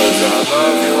 cause I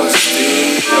love your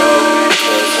steel,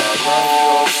 cause I love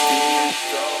your steel.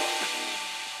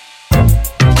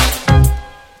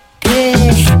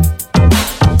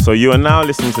 So you are now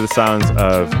listening to the sounds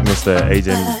of Mr.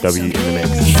 Agent W in the mix.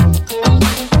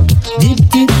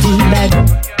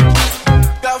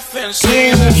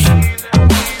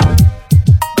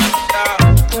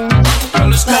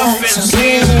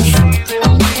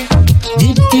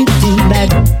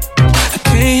 I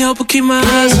can't help but keep my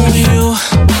eyes on you.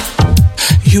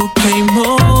 You came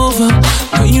over,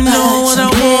 girl, you know what I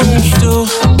wanna do.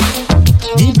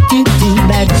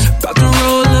 About to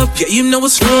roll up, yeah, you know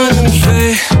it's fun,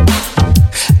 babe.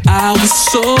 I was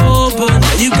sober,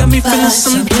 now you got me feeling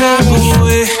some type of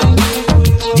way.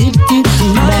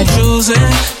 I'm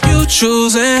choosing, you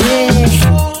choosing.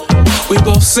 We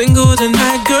both single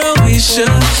tonight, girl, we should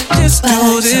just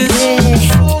do this.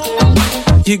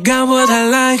 You got what I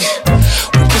like,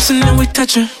 we kissing and we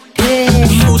touching.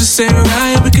 The mood is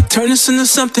right, we could turn this into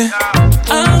something.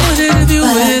 I'm with it if you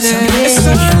with it. It's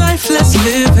our life, let's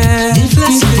live it,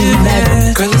 let's live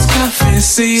it. Girl, it's coffee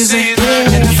season,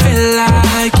 and I feel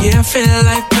like, yeah, I feel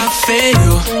like I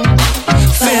feel.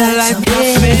 Feel like I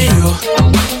feel.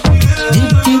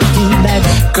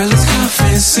 Girl, it's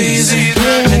coffee season,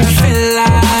 and I feel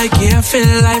like, yeah, I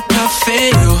feel like I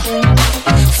feel.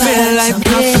 Feel like I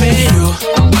feel.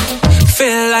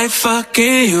 Feel like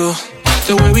fucking you.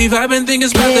 The way we vibing, think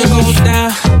it's about to go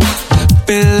down.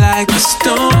 Feel like a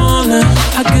stoner.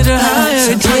 I get a high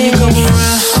every time you come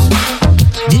around.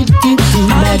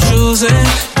 I'm choosing,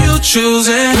 you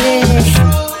choosing.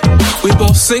 We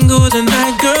both single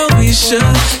tonight, girl, we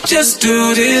should just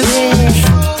do this.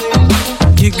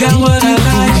 You got what I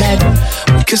like.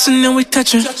 We kissing and we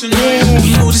touching. The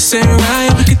mood is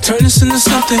right, we could turn this into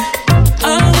something.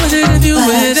 I'm with it if you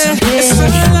with it. It's our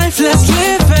life, let's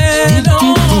live it.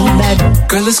 Oh.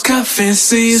 Girl, it's cuffing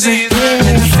season,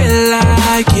 and I feel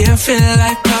like, yeah, I feel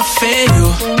like I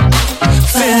feel.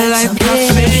 Feel like I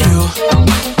feel.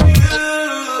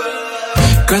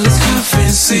 Girl, it's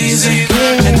cuffing season,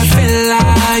 and I feel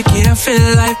like, yeah, I feel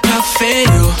like I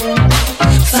feel.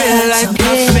 Feel like I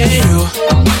feel.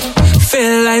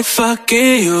 Feel like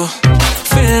fucking you.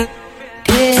 Feel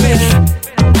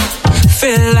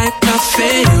like I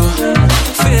feel.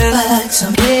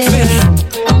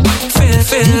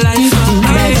 Feel like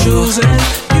fucking choosing,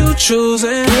 you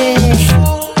choosing.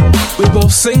 We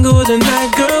both single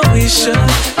tonight, girl, we should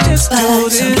just do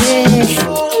this.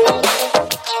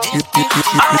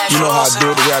 You know how I do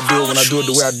it, the way I do it, when I do it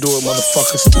the way I do it,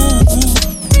 motherfuckers.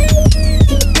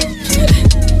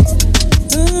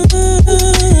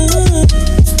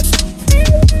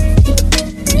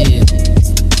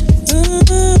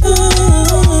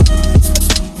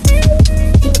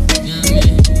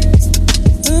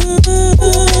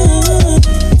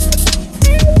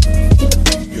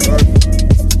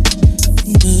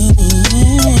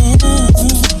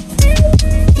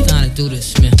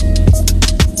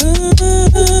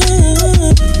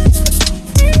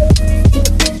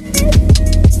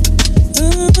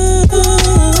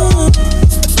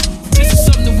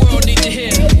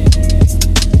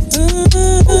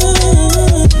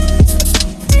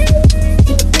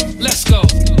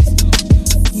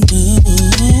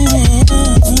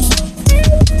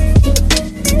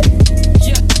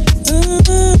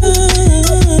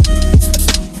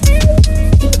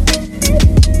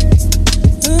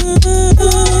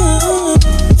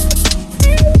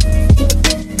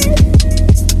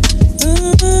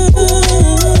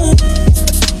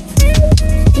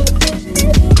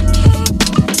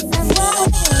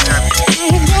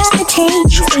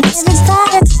 taste. I never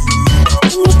thought of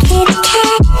when you kitty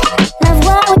cat. Love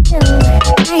what we do.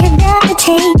 I have never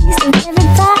taste. I never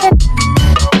thought of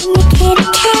when you kitty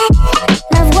cat.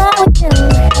 Love what we do.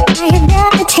 I have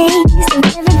never taste. I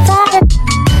never thought of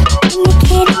when you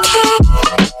kitty cat.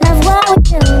 Love what we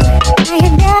do. I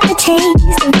have never taste.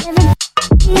 I never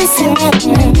listen at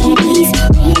me.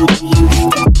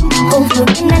 Over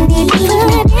when I need to put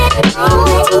it on.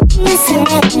 Listen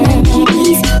at me.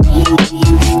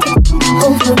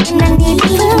 Over when I need to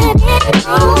put it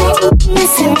on.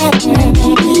 Listen at me.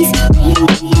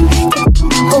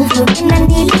 Over when I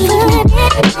need to put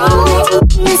it on.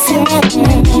 Listen at me.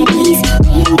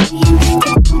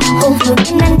 Over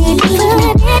when I need to put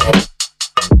it.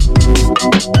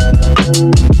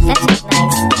 That's nice. That's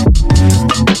nice.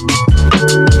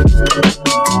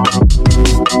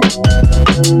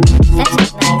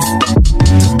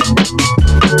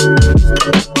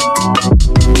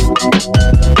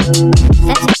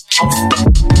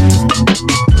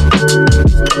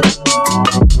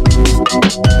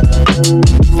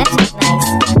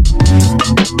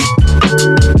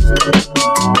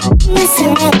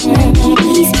 Listen at me.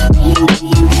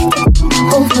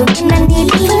 Over when I need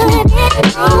to put it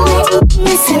on.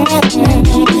 Listen at me.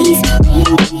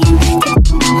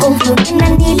 Over when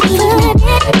I need to put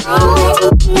it on.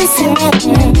 Listen at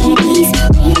me.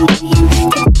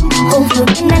 Over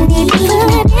when I need to put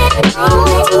it on.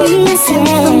 Listen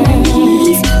at me.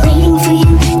 Waiting for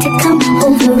you to come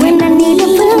over when I need to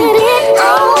put it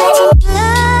on.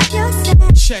 Love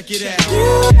yourself. Check it out. You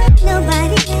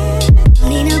nobody else.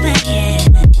 Need nobody else.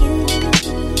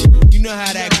 You know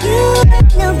how that goes. You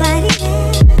nobody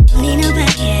else. Need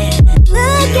nobody else.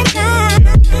 Look at that.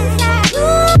 You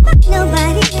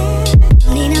nobody else.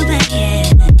 Need nobody else.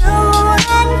 No one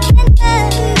can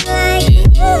love you like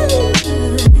you.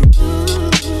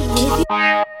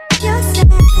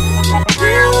 Yourself.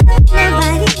 You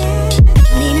nobody else.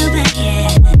 Need nobody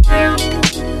else.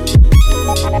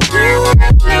 You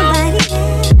nobody else.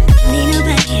 Need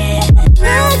nobody else.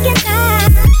 Look at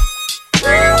that.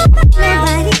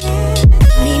 Nobody else.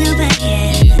 Need nobody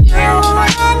else. No one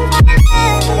can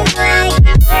love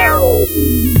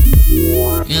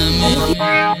you like you.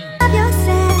 Love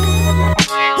yourself.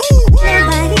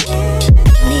 Nobody else.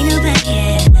 Need nobody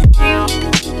else.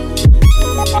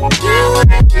 You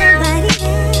nobody else.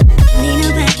 Need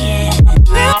nobody else.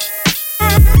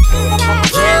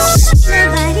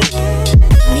 Nobody else.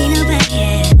 Need nobody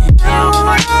else. No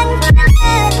one can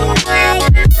love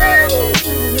you like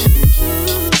you.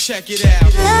 Check it out.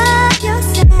 Love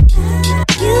yourself.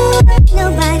 You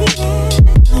nobody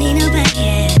else. Need nobody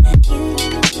else.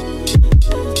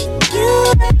 You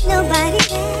nobody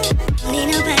else. Need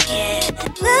nobody else.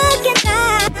 Look at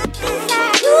that.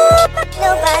 You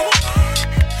nobody else.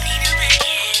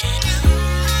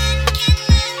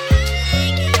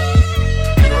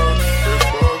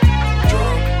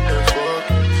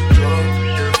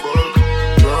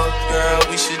 Girl,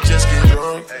 we should just get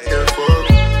drunk and fuck,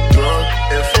 drunk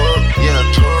and fuck, yeah,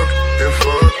 drunk and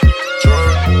fuck,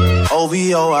 drunk.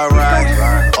 OVO I ride,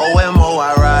 OMO I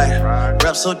ride.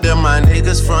 Reps with them, my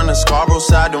niggas from the Scarborough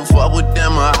side. Don't fuck with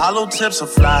them, my hollow tips are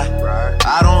fly.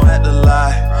 I don't have to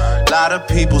lie. Lot of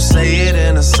people say it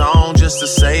in a song just to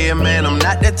say it, man. I'm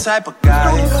not that type of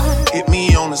guy. Hit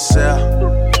me on the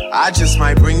cell. I just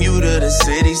might bring you to the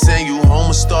city, send you home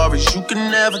with stories you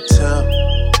can never tell.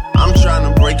 I'm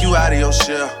tryna break you out of your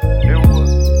shell.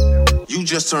 You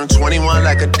just turned 21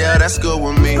 like Adele, that's good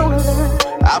with me.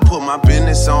 I put my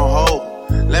business on hold.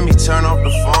 Let me turn off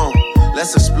the phone.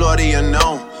 Let's explore the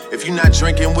unknown. If you're not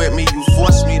drinking with me, you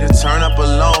force me to turn up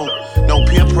alone. No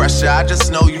peer pressure, I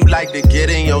just know you like to get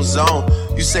in your zone.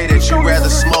 You say that you rather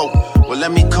smoke. Well,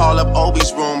 let me call up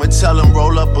Obi's room and tell him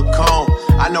roll up a cone.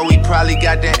 I know he probably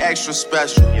got that extra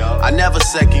special. I never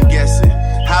second guess it.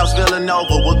 How's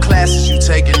Villanova? What classes you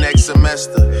taking next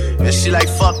semester? And she like,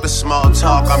 fuck the small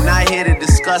talk. I'm not here to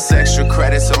discuss extra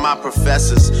credits of my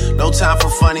professors. No time for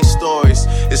funny stories.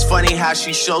 It's funny how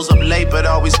she shows up late but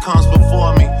always comes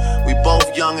before me. We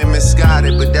both young and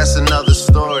misguided, but that's another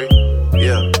story.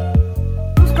 Yeah.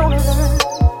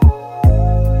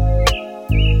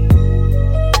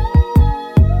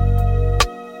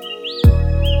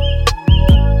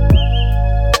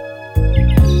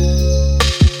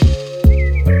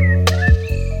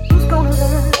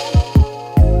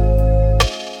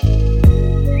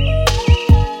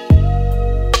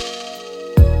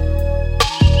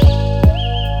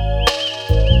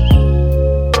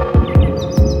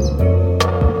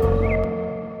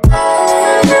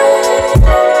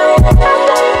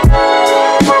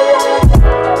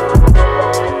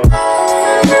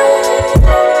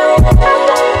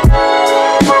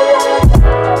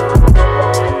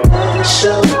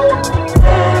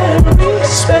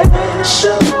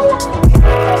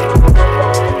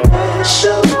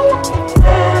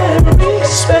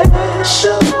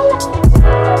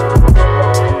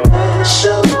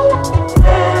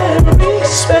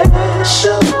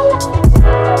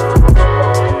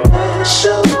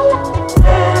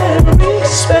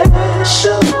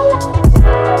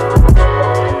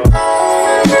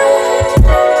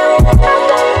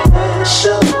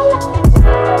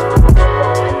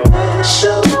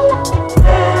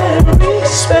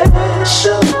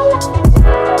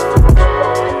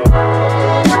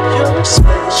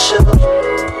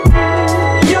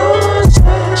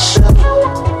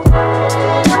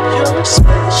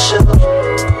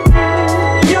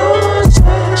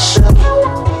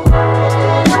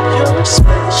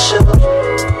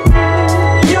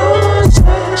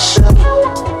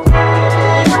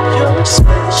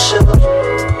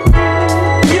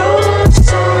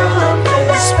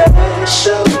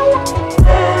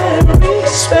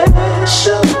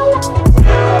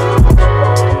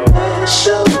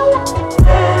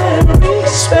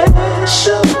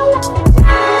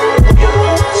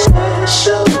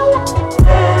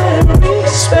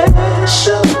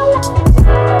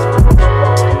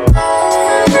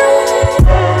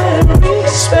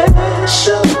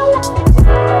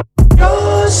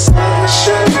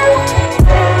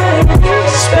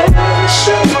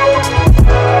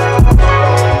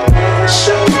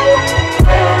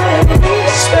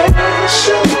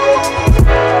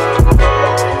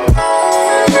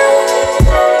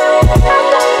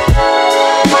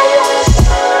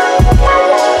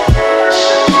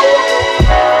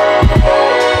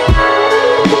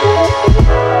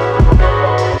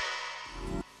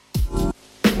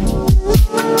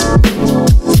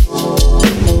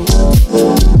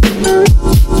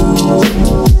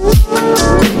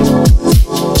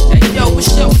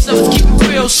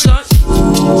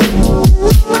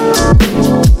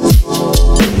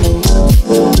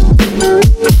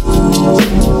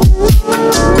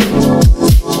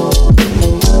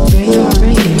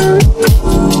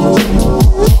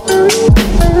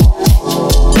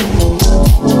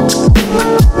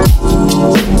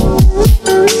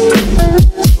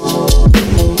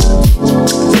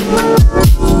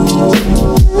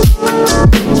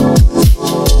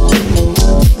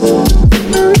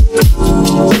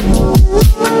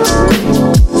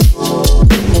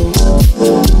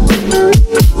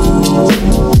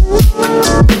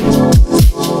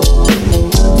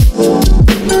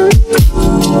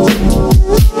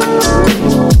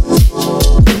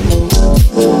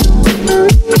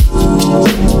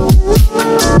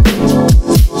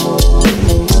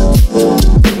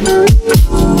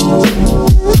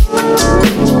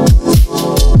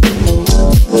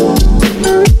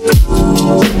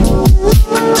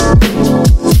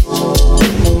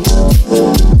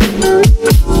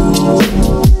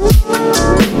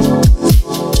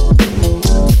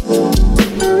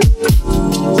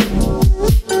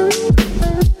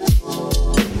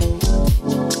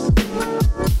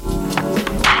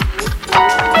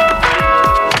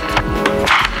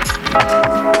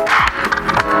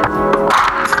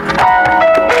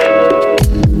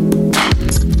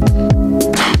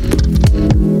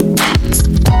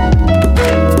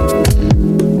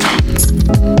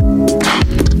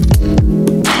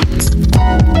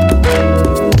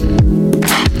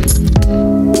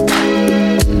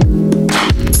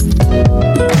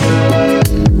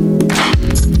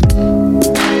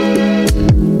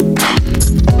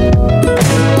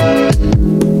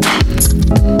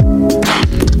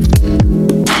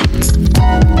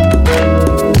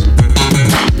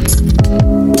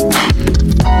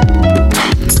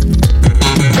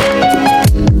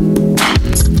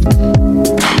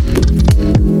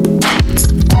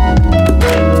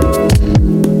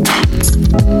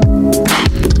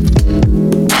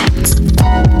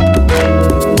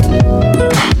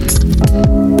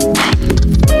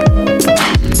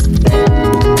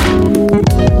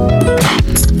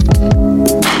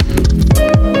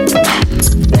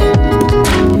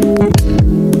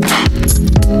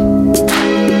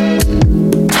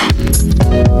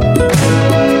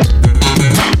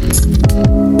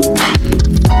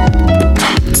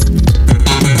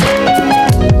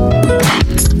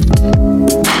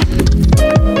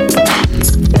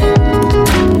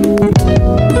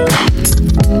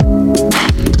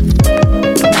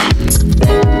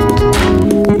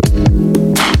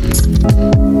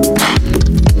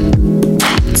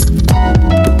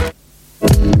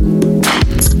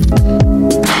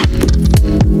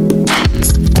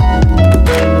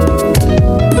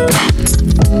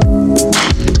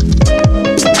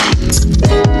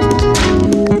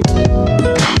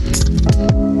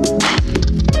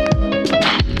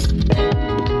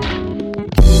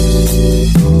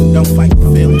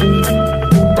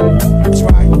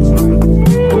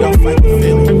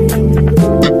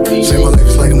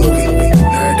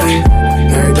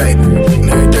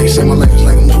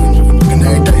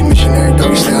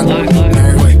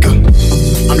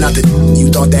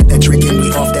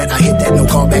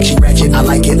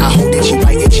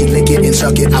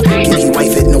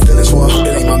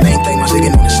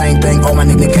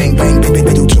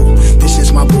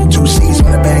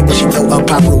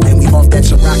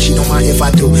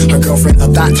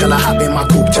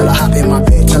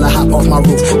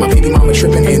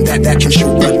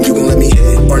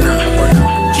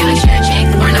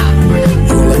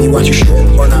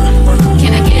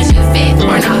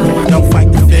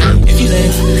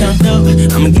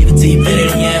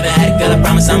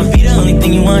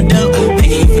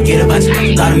 Watch,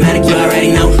 automatic, you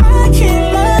already know. I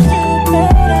can't love you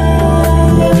better.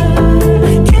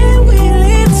 Can we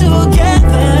live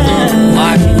together?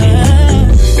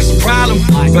 It's a problem,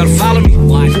 you better follow me.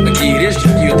 I give you this, I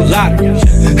give you the lottery.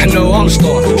 I know all the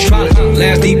stars, astrology.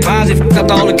 Last deposit, fucked up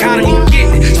the whole economy. Get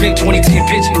it, spent 2010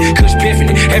 pitching, Kush piffing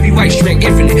it. Heavyweight strength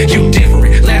infinite, you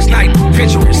different. Last night,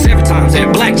 picturing 7 times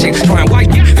that black chicks trying white.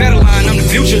 Federline, I'm the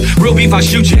future. Real beef, I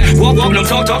shoot you. Walk, no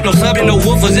talk, no subbing, no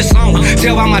woofers. It's on.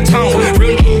 Tell by my tone.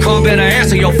 Real call, better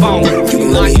answer your phone. You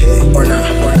gon' let me hit or not?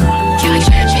 Can I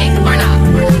share a chick or not?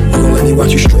 You gon' let me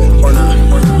watch you strip or not?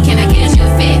 Can I get a new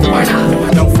fit or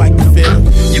not? Don't fight the feeling.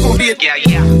 You gon' be a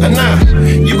or nah?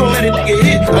 You gon' let it get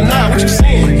hit or nah? What you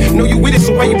saying? Know you with it,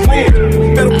 so why you playing?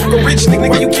 Better fuck a rich nigga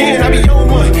while you can. I be on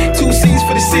one, 2 C's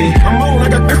for the city. I'm on, I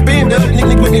got grip band up,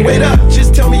 nigga put me weight up.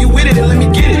 Just tell me you with it and let me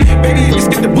get it. Baby, you can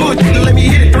skip the bush, let me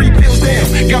hit it. 3 pills down,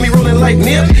 got me rolling like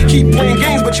nip. Keep playing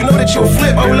games, but you know that you'll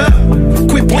flip. Hold up,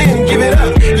 quit playing and give it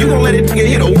up. You gon' let it get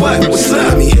hit or what? What's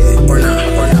up? Let me hit or not?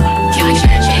 Can I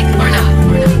share a chick or not?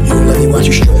 You gon' let me watch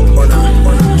you strip or not?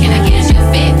 Can I get a new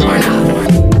fit or not?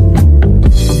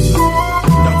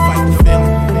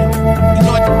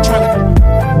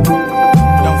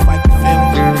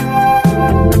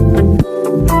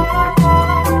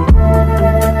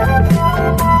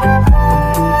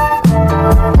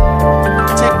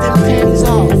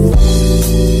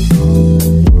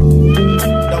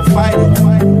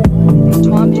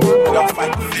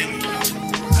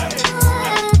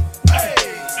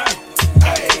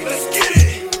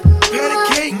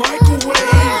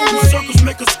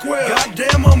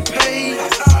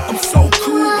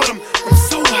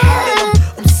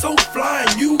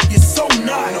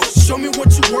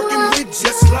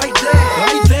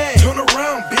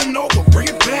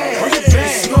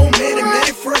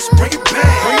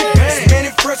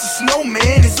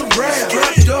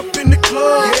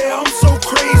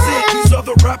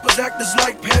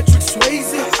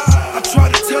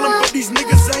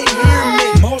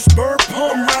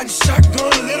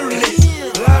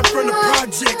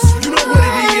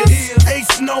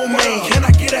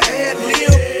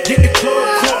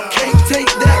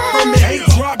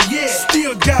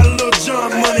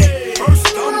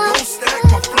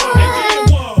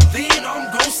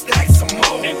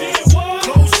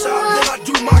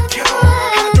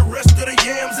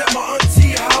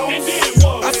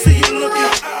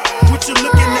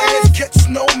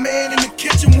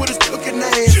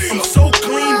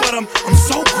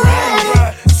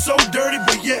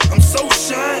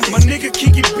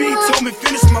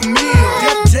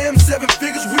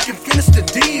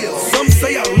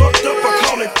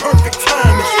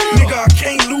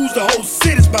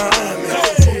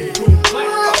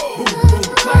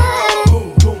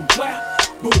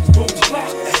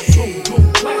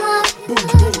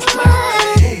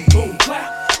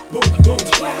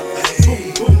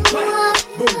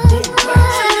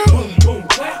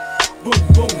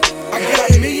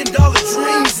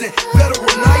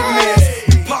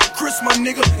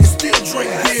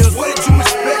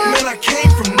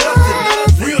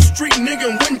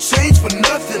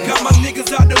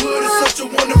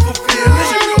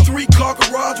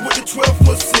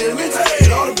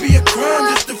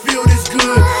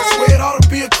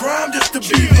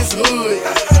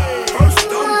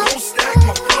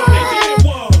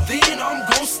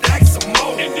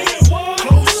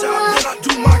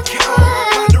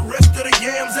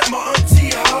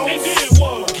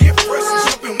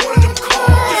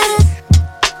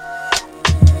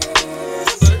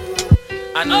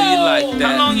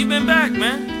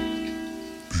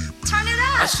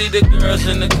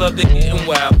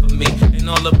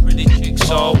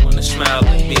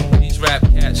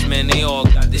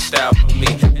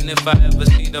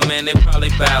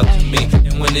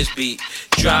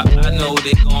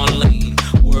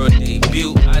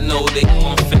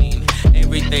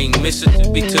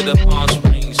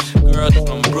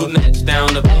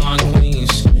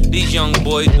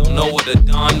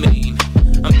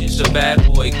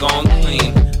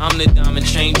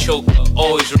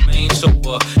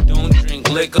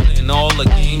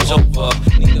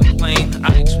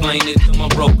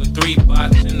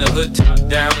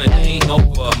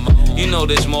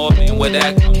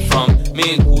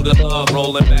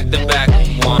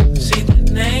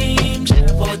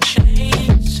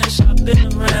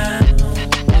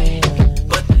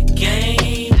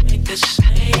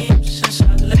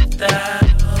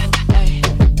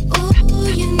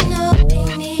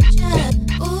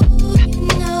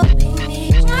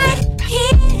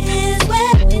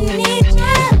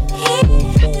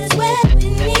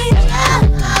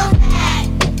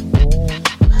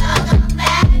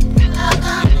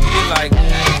 Like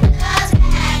that.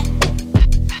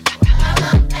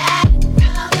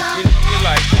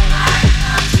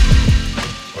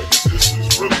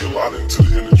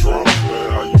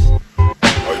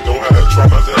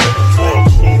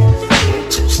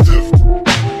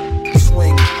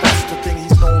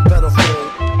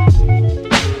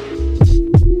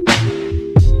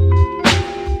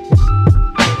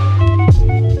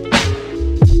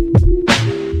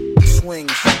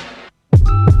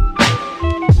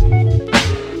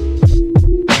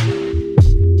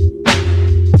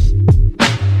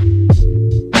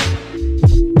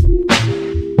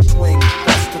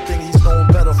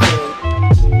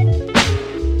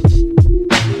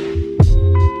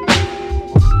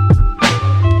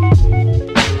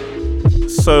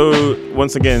 So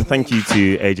once again, thank you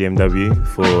to AJMW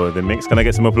for the mix. Can I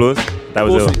get some applause? That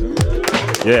was ill.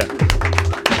 Yeah.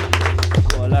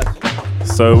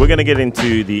 So we're gonna get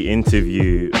into the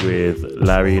interview with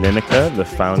Larry Lineker, the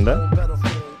founder.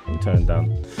 Let me turn it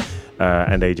down.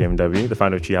 And AJMW, the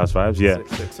founder of Treehouse Vibes. Yeah.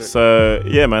 Sick. So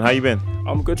yeah, man, how you been?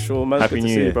 I'm good, Sean, man. Happy Good to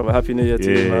New see Year. you, brother. Happy New Year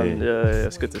to you, Yeah. man. Yeah,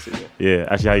 it's good to see you. Yeah.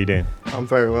 Actually, how you doing? I'm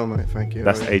very well, mate. Thank you.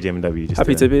 That's AJMW. Just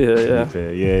Happy to be here,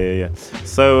 yeah. Yeah.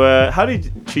 So how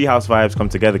did Treehouse Vibes come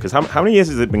together? Because how many years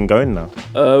has it been going now?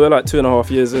 We're like 2.5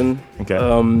 years in.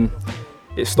 Okay.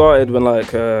 It started when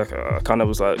like I kind of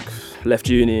was like left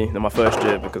uni in my first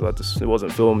year because it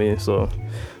wasn't for me. So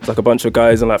it's like a bunch of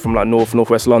guys and like from like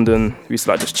northwest London. We used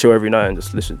to like just chill every night and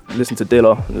just listen to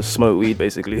Dilla and just smoke weed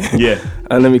basically. Yeah.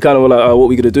 And then we kind of were like, what are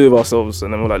we gonna do with ourselves?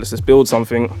 And then we're like, let's just build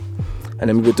something. And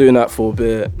then we were doing that for a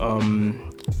bit.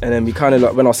 And then we kind of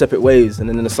like went our separate ways. And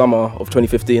then in the summer of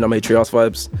 2015, I made Treehouse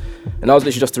Vibes. And that was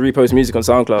literally just to repost music on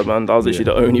SoundCloud, man. That was literally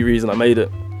the only reason I made it.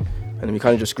 And then we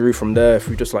kind of just grew from there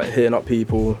through just like hitting up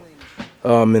people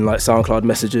in like SoundCloud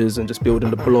messages and just building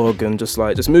the blog and just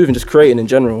moving, just creating in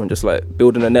general and just like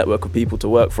building a network of people to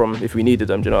work from if we needed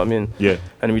them, do you know what I mean? Yeah.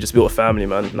 And then we just built a family,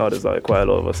 man. Now there's like quite a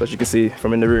lot of us, as you can see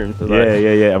from in the room. There's,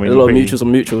 Yeah. I mean, there's a lot of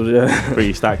mutuals, yeah.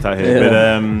 Pretty stacked out here.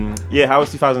 Yeah. But how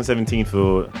was 2017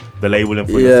 for the label and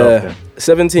for yourself? Then?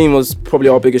 17 was probably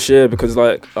our biggest year because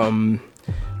like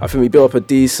I think we built up a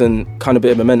decent kind of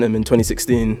bit of momentum in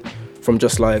 2016 from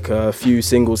just like a few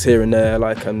singles here and there,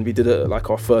 like, and we did like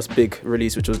our first big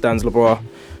release, which was Dan's LeBras.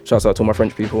 Shouts out to all my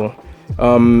French people.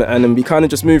 And then we kind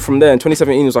of just moved from there. And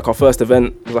 2017 was like our first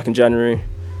event. It was like in January.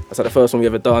 That's like the first one we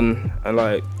ever done, and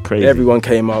like crazy. Everyone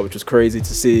came out, which was crazy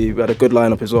to see. We had a good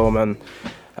lineup as well, man.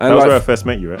 And that was like, where I first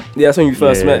met you, right? Yeah, that's when you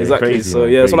first met, exactly. Crazy, so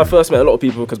man, yeah, that's when I first met a lot of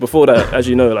people, because before that, as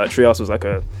you know, like Treehouse was like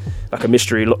a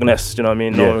mystery, Loch Ness, do you know what I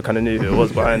mean? No one kind of knew who it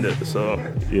was behind it. So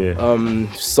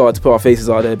started to put our faces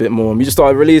out there a bit more. And we just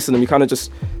started releasing, and we kind of just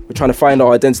were trying to find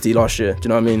our identity last year. Do you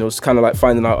know what I mean? It was kind of like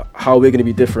finding out how we're going to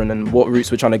be different and what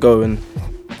routes we're trying to go and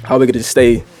how we're going to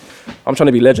stay. I'm trying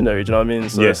to be legendary, do you know what I mean?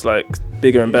 So it's like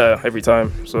bigger and better every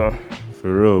time. So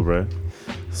for real, bro.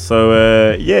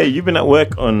 So you've been at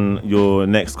work on your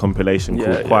next compilation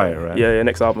called Quiet, right? Yeah,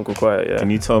 next album called Quiet, yeah. Can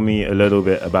you tell me a little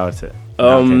bit about it?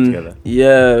 How it came together?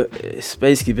 Yeah, it's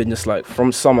basically been just like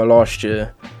from summer last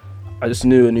year, I just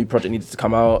knew a new project needed to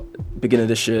come out beginning of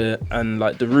this year, and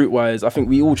like the route wise, I think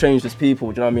we all changed as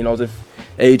people, do you know what I mean? I was with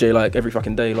AJ like every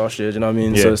fucking day last year, do you know what I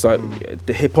mean? Yeah. So it's like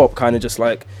the hip hop kind of just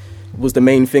like was the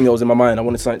main thing that was in my mind. I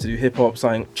wanted something to do hip hop,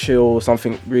 something chill,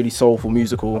 something really soulful,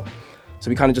 musical. So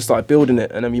we kind of just started building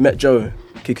it, and then we met Joe,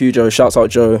 Kiku Joe, shouts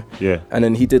out Joe. Yeah. And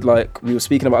then he did like, we were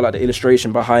speaking about like the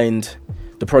illustration behind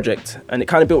the project, and it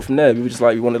kind of built from there. We were just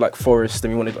like, we wanted like forest,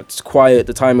 and we wanted like just quiet,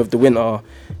 the time of the winter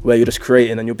where you're just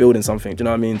creating and you're building something, do you know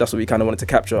what I mean? That's what we kind of wanted to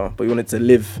capture, but we wanted to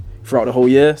live throughout the whole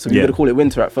year. So we were going to call it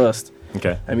winter at first.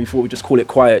 Okay. And we thought we'd just call it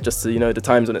quiet, just to, you know, the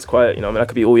times when it's quiet, you know, I mean, that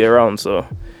could be all year round, so.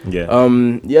 Yeah.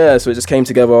 So it just came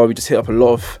together. We just hit up a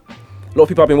lot of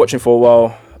people I've been watching for a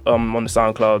while, on the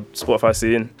SoundCloud, Spotify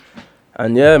scene.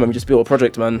 And yeah, man, we just built a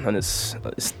project, man, and it's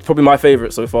probably my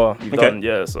favourite so far we've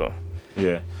done, so.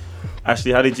 Yeah.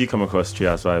 Ashley, how did you come across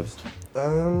Treehouse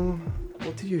Vibes?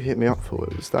 What did you hit me up for?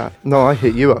 It was that? No, I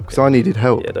hit you up because I needed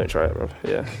help. Yeah, don't try it, bro.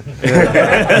 Yeah.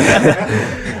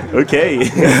 Okay.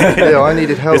 Yeah, I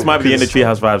needed help. This might be the end of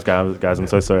Treehouse Vibes, guys. I'm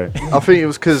so sorry. I think it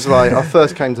was because like I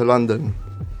first came to London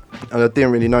and I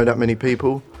didn't really know that many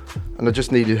people, and I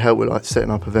just needed help with like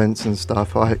setting up events and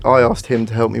stuff. I asked him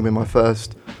to help me with my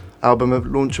first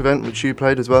album launch event, which you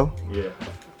played as well. Yeah.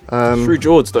 Through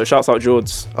George though, shouts out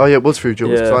George. Oh yeah, it was through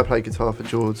George, because Yeah. I played guitar for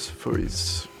George for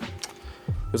his...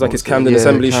 It was like his Camden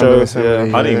Assembly show. I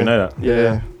didn't even know that.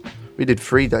 Yeah. We did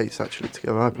 3 dates actually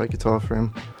together. I played guitar for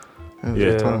him. It was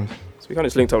good times. So we kind of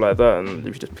just linked up like that, and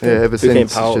we just became, ever became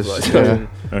since, pals. it's just, like, you know what I mean?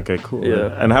 Okay, cool.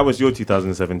 Yeah. And how was your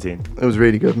 2017? It was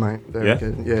really good, mate. Very Yeah?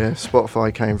 good. Yeah,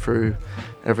 Spotify came through,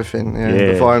 everything. Yeah,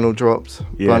 Yeah. the vinyl dropped.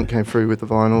 Yeah. Blunt came through with the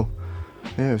vinyl.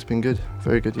 Yeah, it's been good.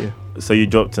 Very good year. So you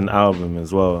dropped an album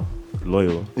as well,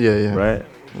 Loyal. Yeah. Right?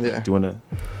 Yeah. Do you want to...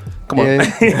 Come on.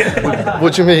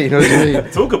 What do you mean? What do you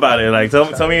mean? Talk about it. Like,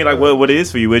 tell me like what it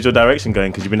is for you. Where's your direction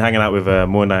going? Because you've been hanging out with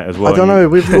More Night as well. I don't know.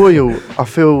 With Loyal, I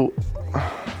feel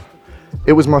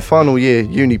it was my final year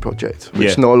uni project,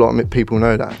 which not a lot of people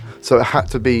know that. So it had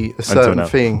to be a certain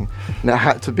thing, and it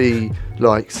had to be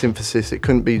like synthesis. It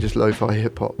couldn't be just lo-fi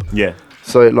hip hop. Yeah.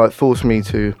 So it like forced me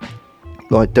to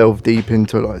like delve deep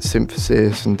into like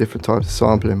synthesis and different types of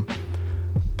sampling.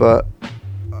 But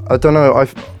I don't know.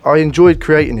 I enjoyed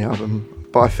creating the album,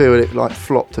 but I feel it like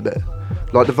flopped a bit.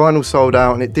 Like the vinyl sold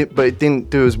out, and it didn't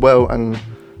do as well and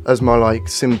as my like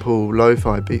simple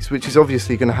lo-fi beats, which is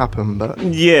obviously going to happen. But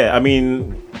yeah, I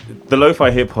mean, the lo-fi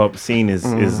hip hop scene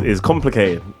is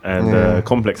complicated and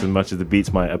complex as much as the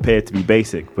beats might appear to be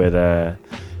basic. But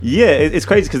it's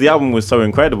crazy because the album was so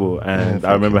incredible, and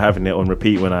I remember having it on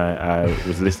repeat when I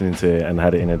was listening to it and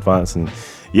had it in advance. And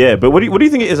but what do you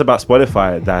think it is about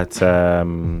Spotify that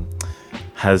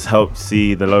has helped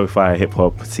see the lo-fi hip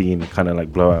hop scene kind of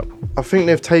like blow up? I think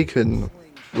they've taken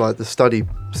like the study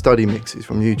mixes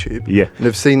from YouTube. Yeah. And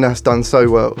they've seen that's done so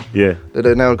well. Yeah. That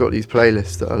they've now got these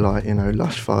playlists that are like, you know,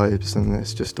 lush vibes, and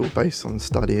it's just all based on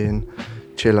studying,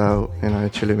 chill out, you know,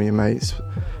 chilling with your mates.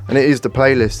 And it is the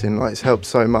playlisting, like it's helped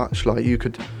so much. Like you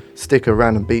could stick a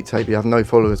random beat tape, you have no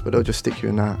followers, but they'll just stick you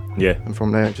in that. Yeah. And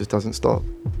from there it just doesn't stop.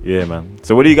 Yeah, man.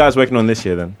 So what are you guys working on this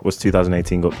year then? What's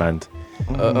 2018 got planned?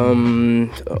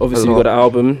 Obviously we've got an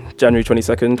album, January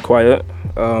 22nd, Quiet.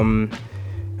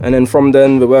 And then from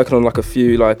then we're working on like a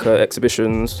few like art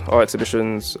exhibitions,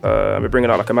 and we're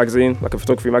bringing out like a magazine, like a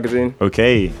photography magazine.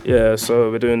 Okay. Yeah, so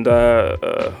we're doing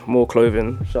that, more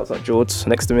clothing. Shouts out George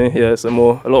next to me. Yeah, so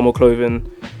a lot more clothing.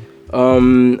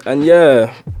 And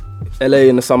yeah, LA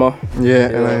in the summer. Yeah,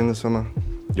 LA in the summer.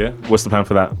 Yeah, what's the plan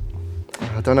for that?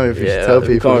 I don't know if you should tell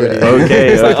people. Really. Okay,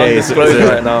 it's like okay. undisclosed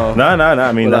right now. No.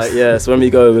 I mean, that's... so when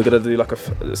we go, we're gonna do like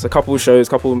a couple shows,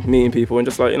 couple meeting people, and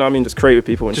just like, you know what I mean, just create with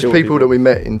people and just chill people with that we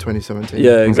met in 2017.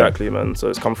 Yeah, exactly, man. So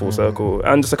it's come full circle,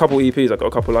 and just a couple EPs. I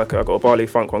got a Bali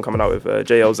Funk one coming out with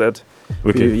JLZ.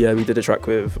 Who, we did a track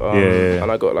with.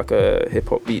 And I got like a hip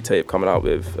hop beat tape coming out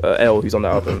with L, who's on the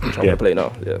album, which I'm gonna play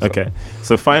now. Yeah. So. Okay.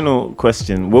 So final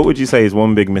question: what would you say is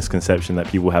one big misconception that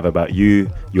people have about you,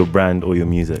 your brand, or your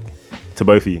music? To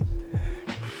both of you.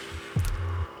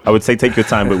 I would say take your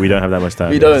time, but we don't have that much time.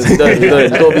 We don't. You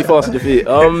gotta be fast on your feet.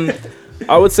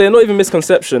 I would say not even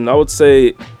misconception. I would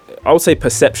say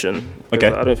perception. Okay.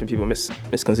 I don't think people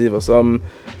misconceive us.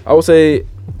 I would say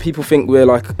people think we're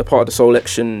like a part of the Soul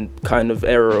Action kind of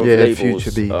era of labels.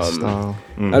 Future beat style.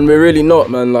 And we're really not,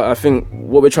 man. Like I think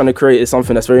what we're trying to create is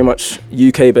something that's very much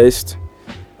UK based.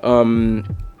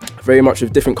 Very much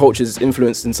with different cultures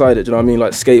influenced inside it. Do you know what I mean?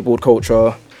 Like skateboard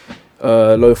culture.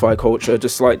 Lo-fi culture,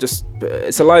 just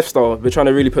it's a lifestyle. We're trying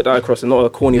to really put that across, and not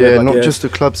a corny way. Not just a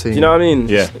club scene. Do you know what I mean?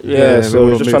 Yeah. So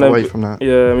we're just trying to away from that.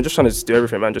 Yeah, we're just trying to just do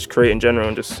everything, man. Just create in general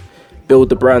and just build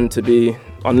the brand to be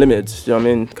unlimited. Do you know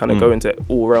what I mean? Kind of go into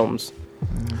all realms.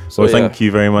 So thank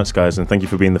you very much, guys, and thank you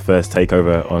for being the first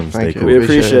takeover on Stay Cool. We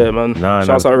appreciate it, man.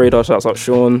 Shouts out Radar, shouts out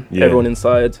Sean, everyone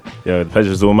inside. Yeah, the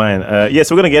pleasure's all mine.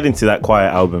 So we're gonna get into that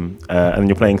Quiet album, and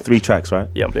you're playing 3 tracks, right?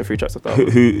 Yeah, I'm playing 3 tracks of that.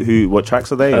 Who? What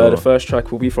tracks are they? The first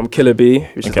track will be from Killer B,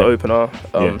 which is the opener.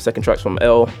 Second track's from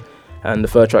L, and the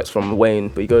third track's from Wayne,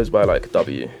 but he goes by like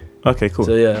W. Okay, cool.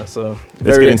 So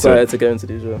very excited to get into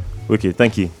these. Wicked,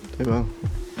 thank you. Hey, well.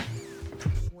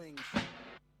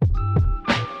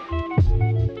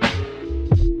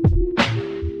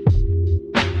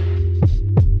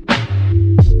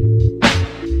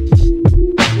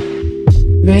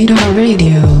 Radar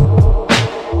Radio.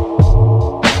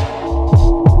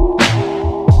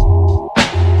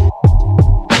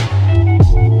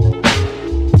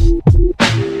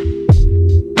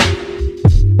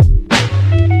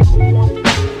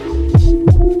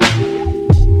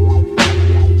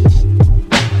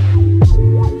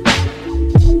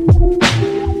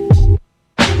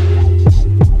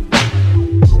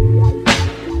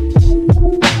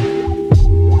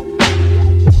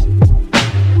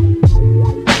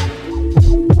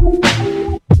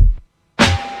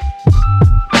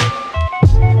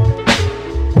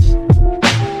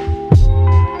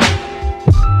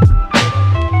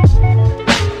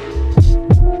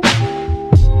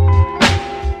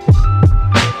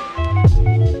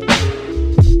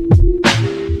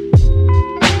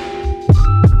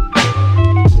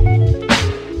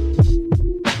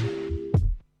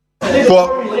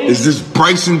 Is this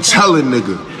Bryson Teller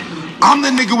nigga? I'm the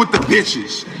nigga with the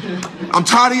bitches. I'm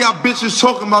tired of y'all bitches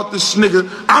talking about this nigga.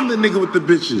 I'm the nigga with the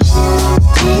bitches.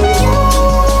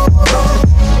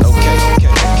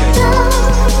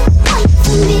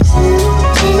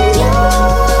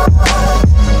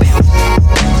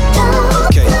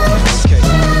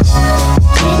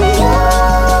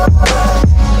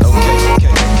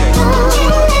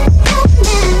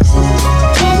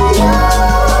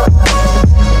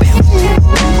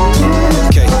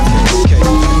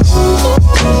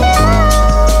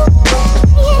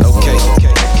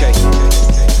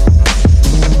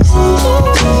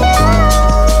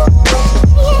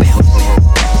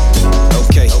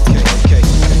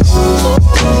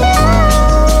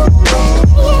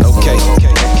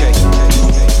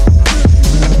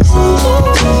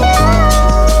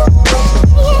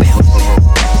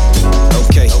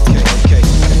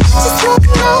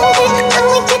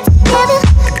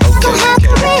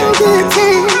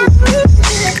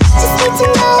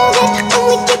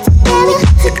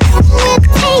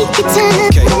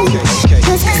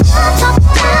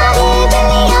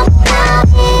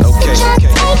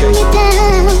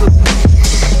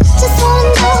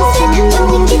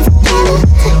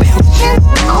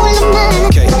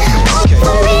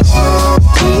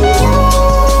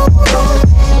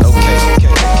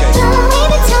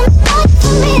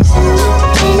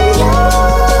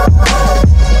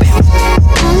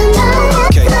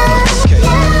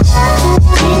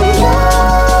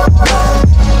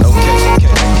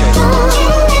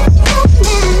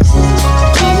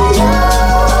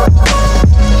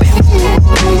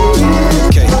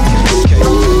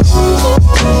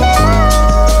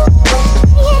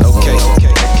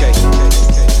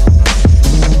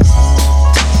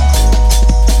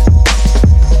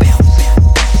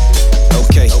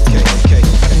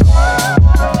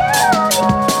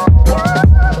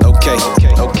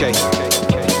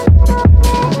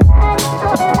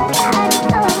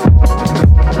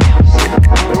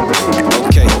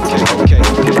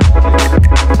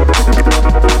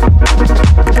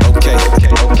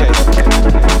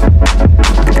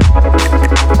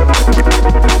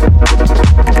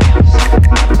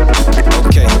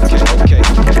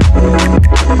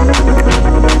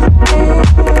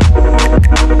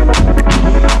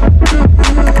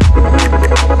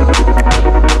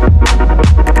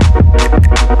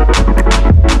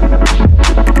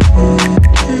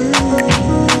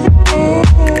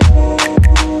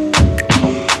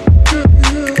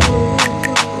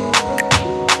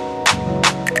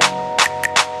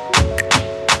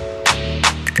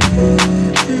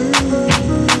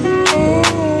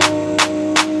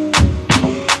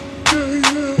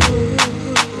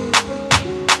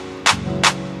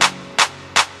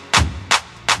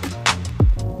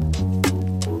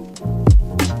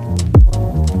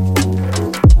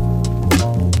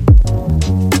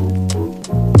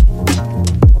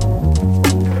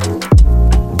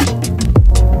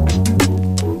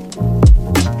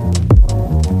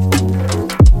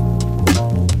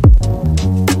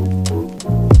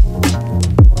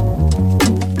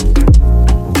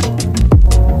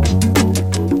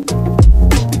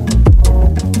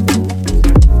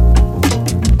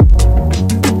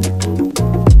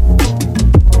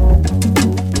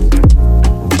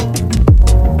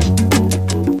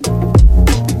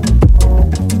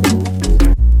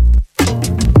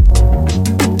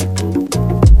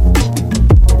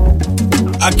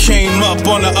 up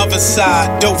on the other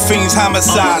side. Dope fiends,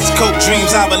 homicides, coke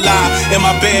dreams, I'm alive. In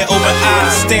my bed, open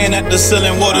eyes, stand at the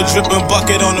ceiling, water dripping,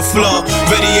 bucket on the floor.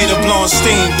 Radiator blowing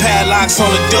steam, padlocks on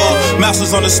the door.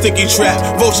 Mouses on the sticky trap,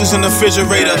 roaches in the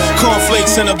refrigerator.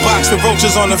 Cornflakes in a box with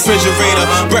roaches on the refrigerator.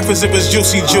 Breakfast it was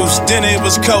juicy juice, dinner it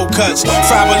was cold cuts.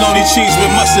 Fried bologna cheese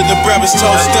with mustard, the bread was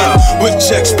toast up. With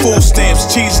checks, food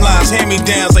stamps, cheese lines,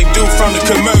 hand-me-downs like dude from the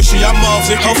commercial. Y'all moms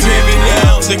it, oh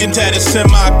hand-me-downs. Nigga that is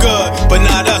semi-good, but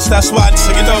not us. That's why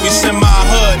nigga always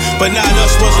semi-hood, but not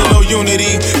us. Wasn't no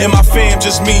unity in my fam,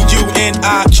 just me, you, and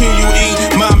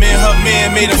I-Q-U-E. Mom and her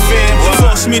man made a fam,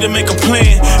 forced me to make a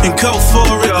plan and go for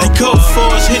it. Like go for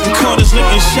us, hitting corners,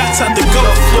 licking shots out the go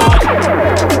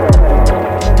for.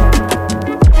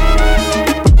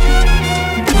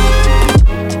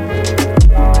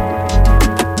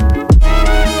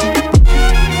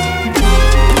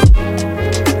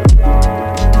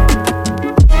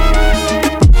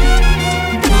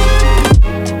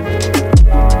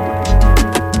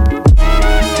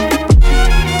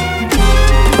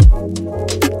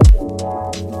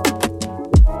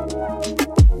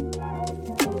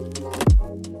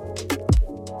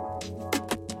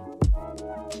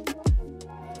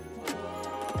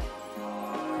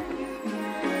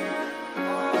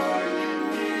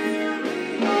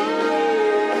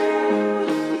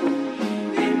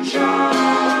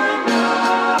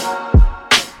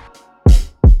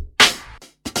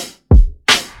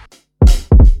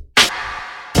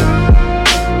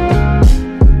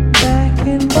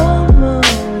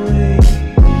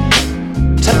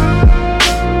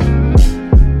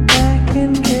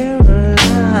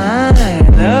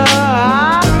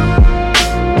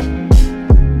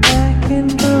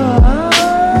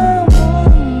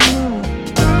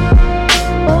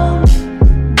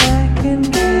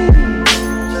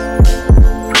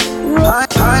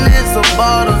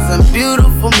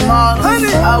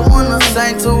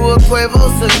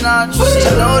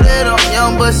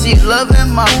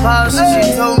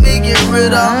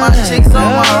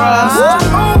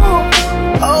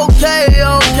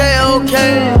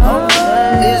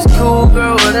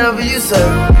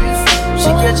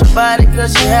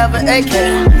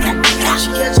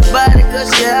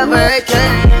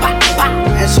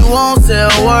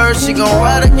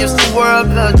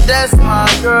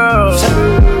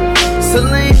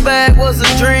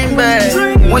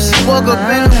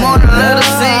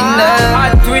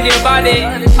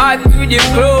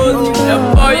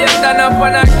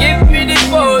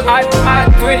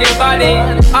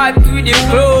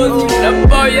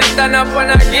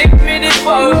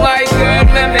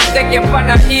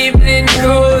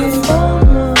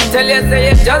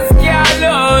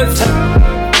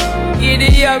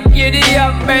 Giddy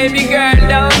up, baby girl,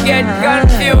 don't get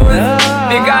confused.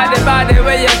 Because the body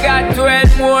where you got to it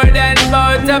more than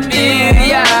about a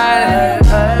billion.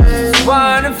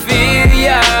 Wanna feel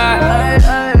ya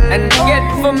and get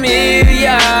familiar,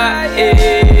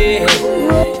 yeah.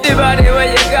 The body where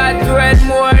you got to it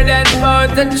more than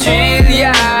about a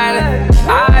trillion.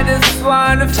 I just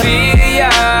wanna feel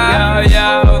ya,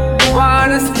 yo,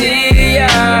 wanna steal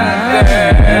ya,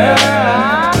 girl.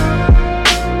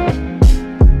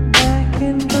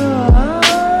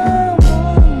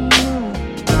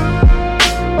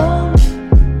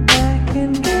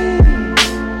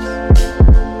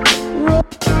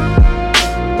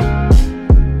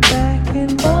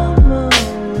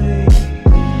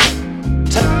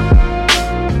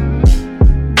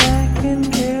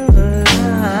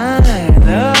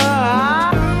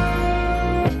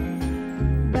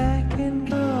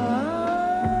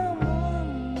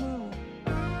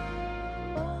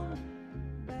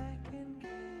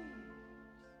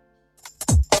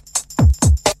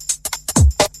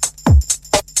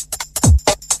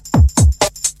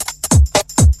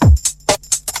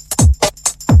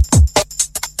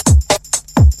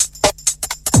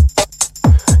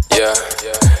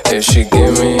 If she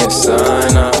give me a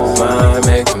sign, I might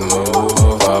make a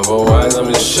move. Otherwise, I'm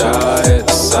just shy at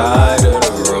the side of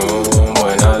the room.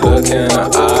 When I look in her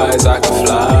eyes, I can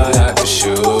fly, I can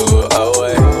shoot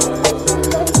away.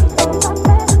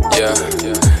 Yeah,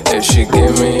 if she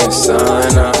give me a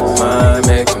sign, I might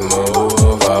make a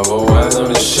move. Otherwise,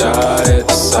 I'm just shy at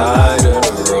the side of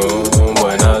the room.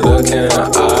 When I look in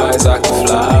her eyes, I can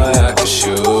fly, I can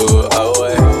shoot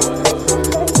away.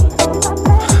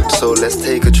 So let's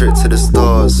take a trip to the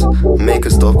stars, make a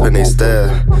stop and they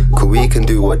stare. Cause we can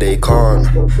do what they can't,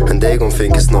 and they gon'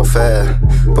 think it's not fair.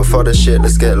 But for the shit,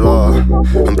 let's get low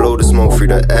and blow the smoke through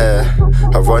the air.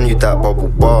 I run you that bubble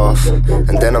bath,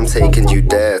 and then I'm taking you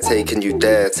there, taking you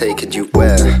there, taking you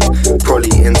where.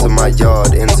 Probably into my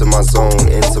yard, into my zone,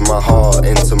 into my heart,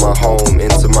 into my home,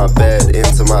 into my bed,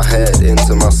 into my head,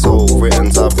 into my soul.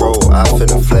 Writtens I wrote, I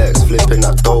finna flex, flipping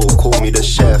that dough. Call me the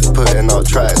chef, putting out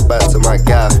tracks back to my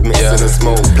gaff, mixing the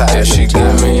smoke, platinum. If she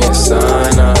give me a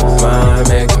sign, I might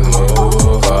make a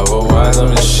move. Otherwise,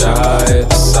 I'm just shy at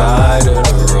the side of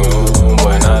the room.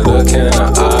 When I look in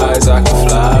her eyes, I can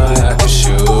fly, I can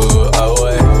shoot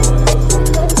away.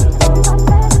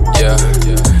 Yeah,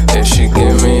 if she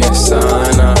give me a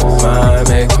sign, I might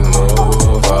make a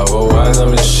move. Otherwise,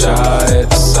 I'm just shy at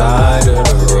the side of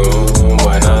the room.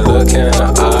 When I look in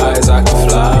her eyes, I can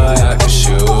fly, I can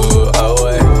shoot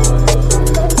away.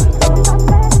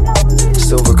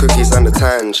 Silver cookies and the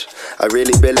tange. I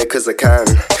really bill it cause I can.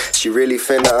 She really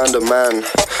think that I'm the man,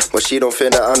 but she don't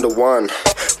think that I'm the one.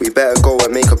 We better go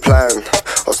and make a plan.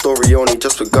 Our story only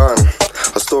just begun.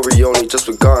 Our story only just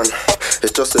begun.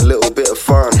 It's just a little bit of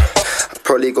fun. I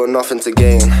probably got nothing to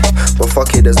gain, but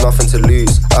fuck it, there's nothing to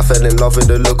lose. I fell in love with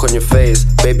the look on your face.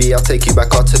 Baby, I'll take you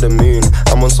back up to the moon.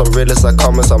 I'm on some realist, I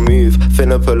come as I move.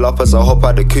 Finna pull up as I hop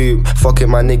out the coupe. Fucking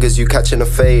my niggas, you catching a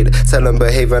fade. Tell them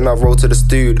behave and I roll to the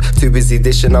stewed. Too busy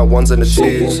dishing out ones and the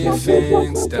twos. She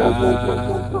thinks that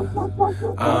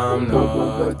I'm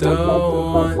not the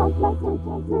one.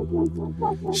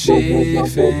 She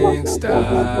thinks that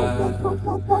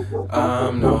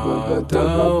I'm not the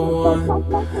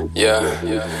one. Yeah,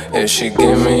 if she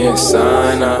give me a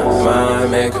sign, I might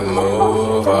make a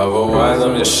move. Otherwise,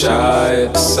 I'm just shy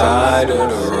at the side of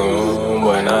the room.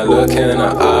 When I look in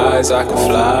her eyes, I can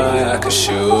fly, I can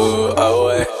shoot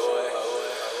away.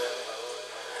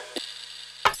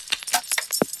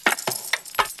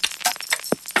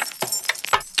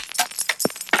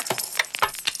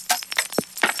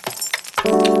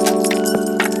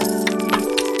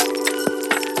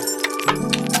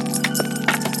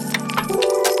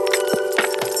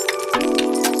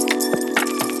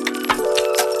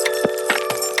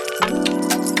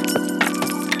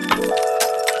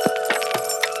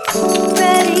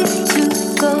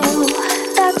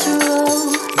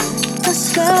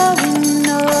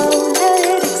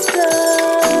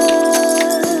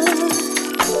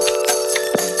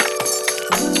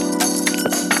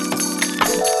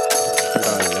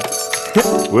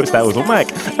 Whoops, that was on mic.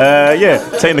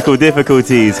 Technical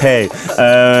difficulties. Hey.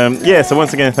 So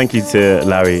once again, thank you to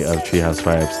Larry of Treehouse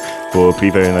Vibes for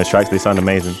previewing those tracks. They sound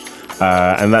amazing.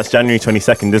 And that's January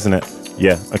 22nd, isn't it?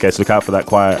 Yeah. Okay, so look out for that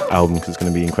Quiet album because it's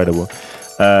going to be incredible.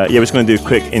 We're just going to do a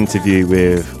quick interview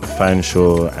with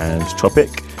Fanshawe and Tropic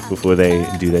before they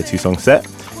do their 2-song set.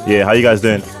 Yeah, how you guys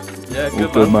doing? Yeah,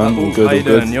 good man. All good. How you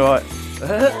doing? You alright?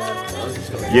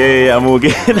 Yeah, I'm all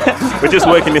good. We're just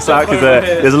working this out because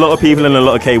there's a lot of people and a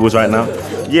lot of cables right now.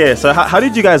 Yeah, so how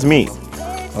did you guys meet?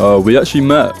 We actually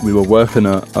met. We were working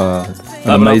at an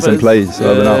amazing place.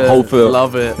 Whole field.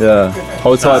 Love it. Yeah,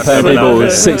 whole time paying people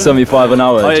 $6.75 an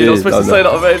hour. Oh, you're not supposed to say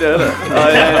that on radio, innit? Oh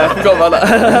yeah, I forgot about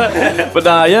that. But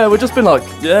we've just been like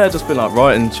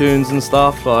writing tunes and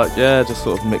stuff. Just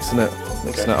sort of mixing it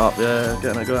up. Yeah,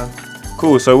 getting it going.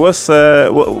 Cool. So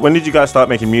when did you guys start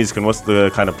making music, and what's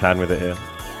the kind of plan with it here?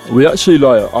 We actually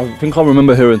I think I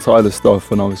remember hearing Tyler's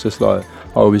stuff, and I was just like,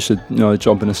 oh, we should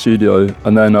jump in a studio,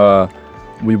 and then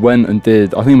we went and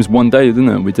did. I think it was one day, didn't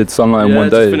it? We did Sunlight in one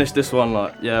day. Yeah, just finished this one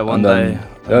one day.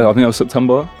 Yeah, I think it was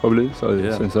September probably. So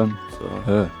since then,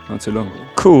 not too long.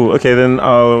 Cool. Okay, then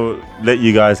I'll let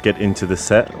you guys get into the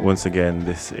set. Once again,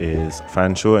 this is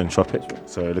Fanshawe and Tropic.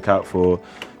 So look out for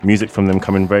music from them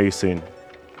coming very soon.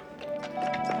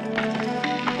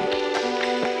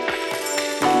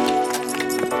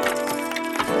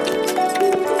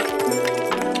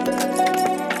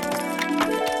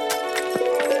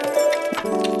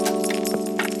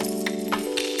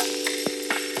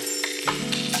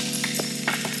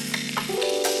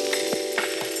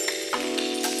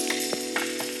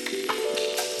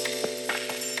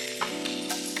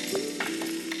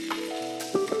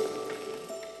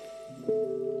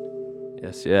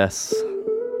 Yes.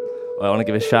 Well, I want to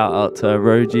give a shout out to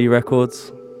Roji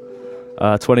Records,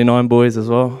 29 Boys as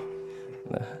well.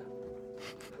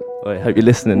 I hope you're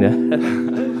listening, yeah?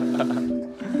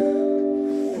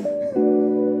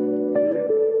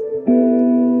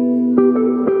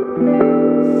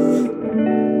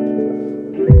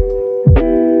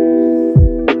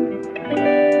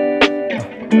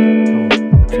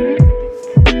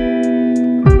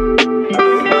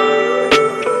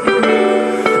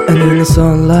 The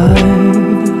sunlight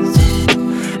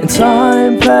and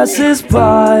time passes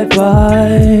by, but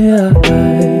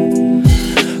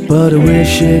I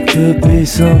wish it could be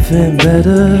something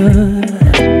better.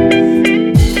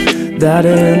 That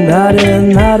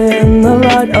in the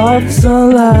light of the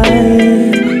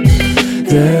sunlight,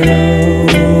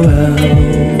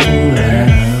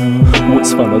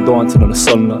 What's fun? I dancing in the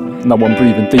sunlight. Now I'm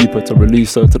breathing deeper to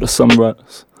release her to the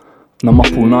sunrise. And I'm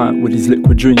up all night with these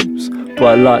liquid dreams.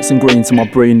 Bright lights ingrained in my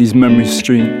brain, these memories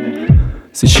stream.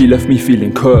 So she left me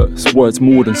feeling cursed, words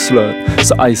more than slurred,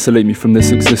 so isolate me from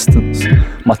this existence.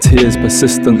 My tears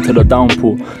persistent to the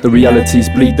downpour. The realities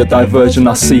bleed, the diversion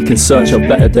I seek in search of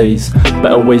better days,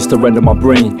 better ways to render my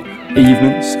brain.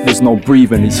 Evenings, there's no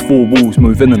breathing, these four walls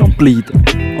move in and I'm bleeding.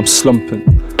 I'm slumping,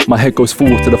 my head goes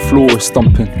forward to the floor,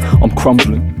 stumping. I'm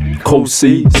crumbling, cold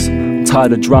seas, I'm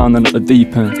tired of drowning at the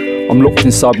deep end. I'm locked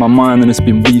inside my mind and it's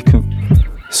been weakened.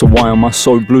 So why am I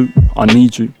so blue? I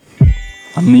need you,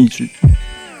 I need you.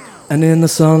 And in the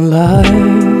sunlight,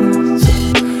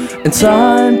 and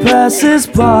time passes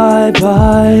by, but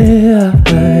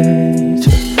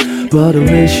I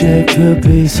wish it could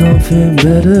be something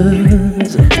better.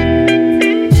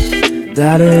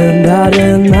 That in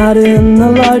the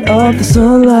light of the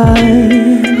sunlight.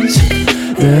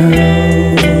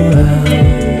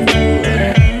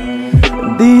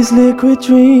 These liquid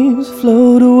dreams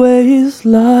float away as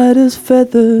light as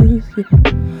feathers,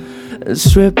 and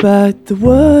strip back the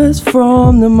words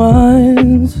from their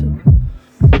minds.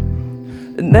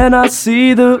 And then I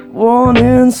see the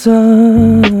warning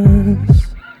signs.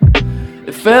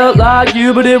 It felt like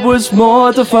you, but it was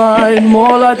more defined,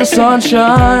 more like the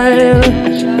sunshine.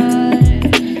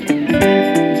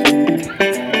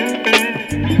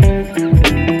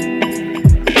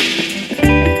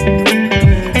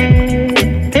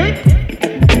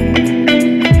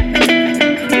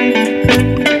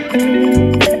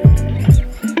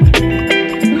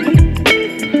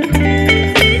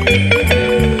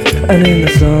 And in the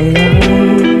sunlight,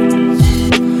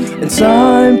 and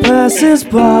time passes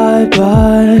by, but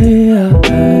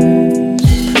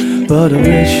I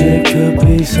wish it could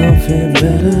be something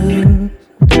better.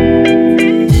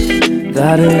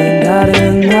 That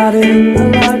in the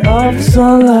light of the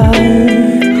sunlight.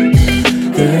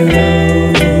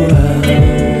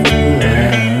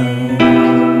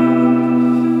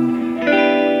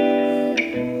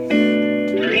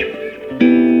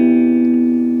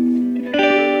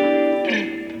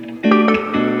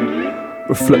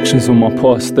 Reflections on my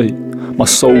past state. My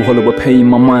soul hollow with pain,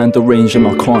 my mind deranged and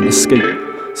I can't escape.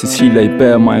 Since he lay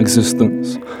bare my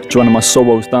existence, drowning my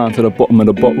sorrows down to the bottom of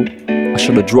the bottle. I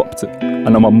should have dropped it,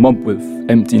 and I'm a mud with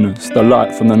emptiness. The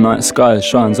light from the night sky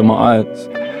shines in my eyes.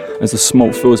 As the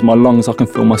smoke fills my lungs, I can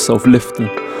feel myself lifting.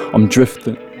 I'm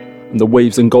drifting, and the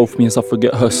waves engulf me as I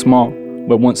forget her smile.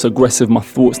 Where once aggressive, my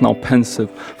thoughts now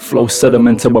pensive. Flow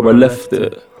sediment to where I left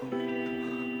it.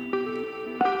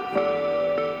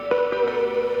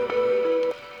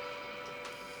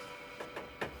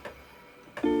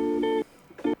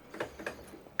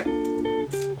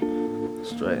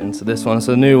 Straight into this one. It's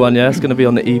a new one, yeah. It's gonna be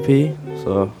on the EP,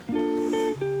 so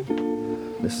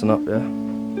listen up, yeah.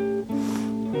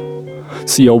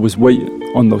 See, I was waiting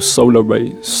on those solar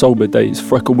rays, sober days,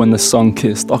 freckle when the sun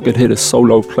kissed. I could hear the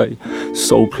solo play,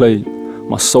 soul played,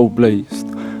 my soul blazed.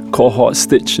 Core heart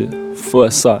stitch it,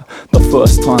 first sight, the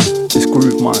first time. This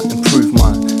groove mine, improve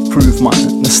mine, prove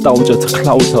mine. Nostalgia to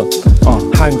cloud her.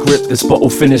 Hand grip, this bottle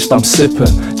finished, I'm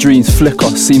sipping. Dreams flicker,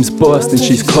 seems bursting,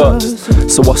 she's cursed.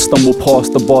 So I stumble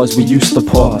past the bars we used to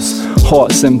pass.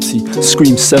 Heart's empty,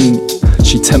 scream send me.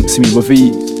 She tempts me with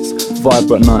ease.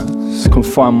 Vibrant nights,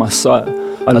 confine my sight.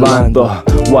 I land the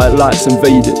white lights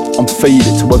invaded. I'm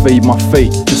faded to evade my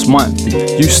fate. Just might be,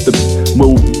 used to be,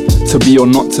 will be, to be or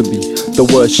not to be. The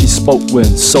words she spoke when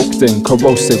soaked in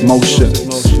corrosive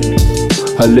motions.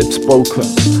 Her lips broken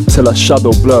till a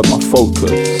shadow blurred my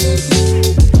focus.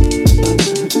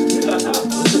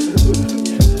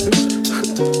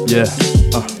 Yeah.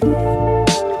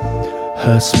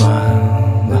 Her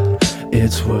smile,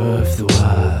 it's worth the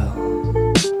while.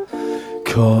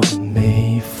 Caught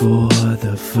me for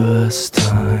the first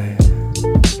time.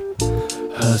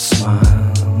 Her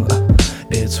smile,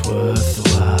 it's worth the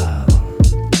while.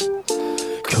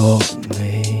 Caught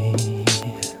me.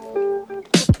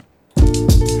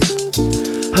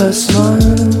 Her smile,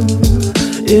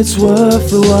 it's worth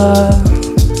the while.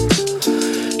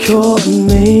 Caught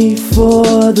me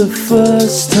for the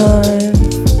first time.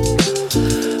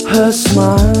 Her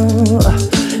smile,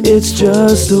 it's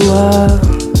just a while.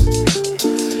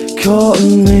 Caught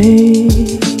me.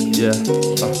 Yeah.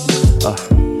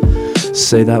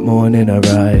 Say that morning I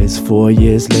rise. 4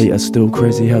 years later, still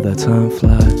crazy how that time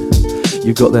flies.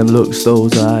 You got them looks,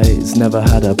 those eyes. Never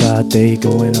had a bad day,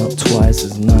 going up twice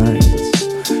as nice.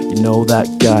 You know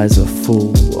that guy's a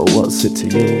fool. Or what's it to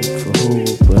you for who?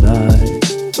 But I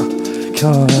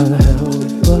can't help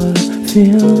but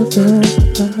feel that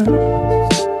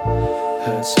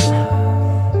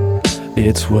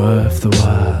it's worth the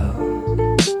while.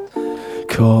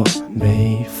 Caught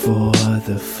me for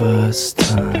the first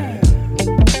time.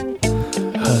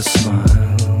 Her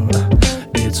smile,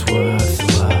 it's worth the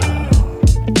while.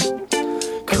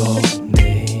 Caught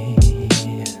me.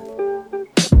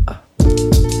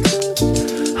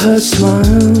 Her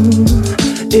smile,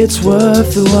 it's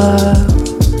worth the while.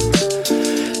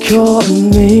 Caught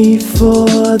me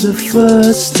for the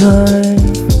first time.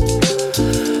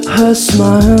 Her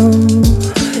smile,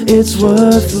 it's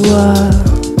worth the while.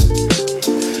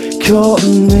 Caught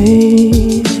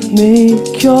me,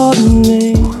 caught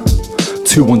me.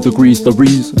 2-1 degrees the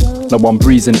reason. Now I'm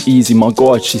breezing easy, my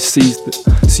God, she seized it.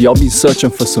 See, I've been searching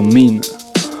for some meaning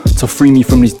to free me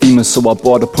from these demons, so I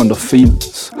barred upon the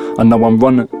feelings. And now I'm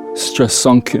running, stress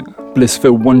sunken, bliss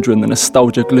filled wondering, the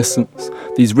nostalgia glistens.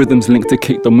 These rhythms link to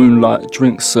kick the moonlight,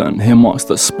 drink certain here marks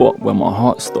the spot where my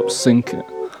heart stops sinking.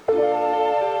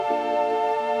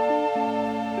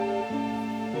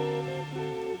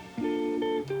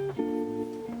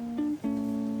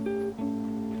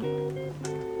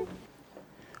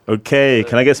 Okay,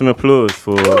 can I get some applause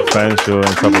for Fanshawe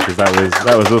and Tropic? Because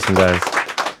that was awesome, guys.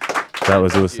 That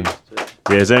was awesome.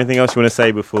 Yeah, is there anything else you want to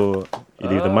say before you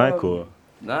leave the mic, or?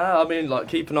 Nah, I mean, like,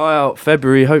 keep an eye out.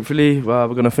 February, hopefully, we're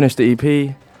going to finish the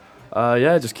EP.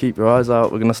 Yeah, just keep your eyes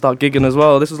out. We're going to start gigging as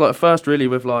well. This is like first really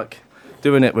with like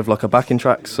doing it with like a backing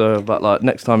track. So, but like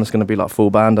next time it's going to be like full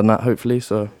band and that, hopefully.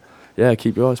 So, yeah,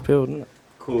 keep your eyes peeled. Isn't it?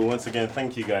 Cool. Once again,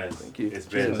 thank you guys. Thank you. It's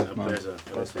been a pleasure.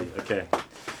 Honestly. Okay.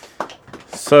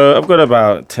 So I've got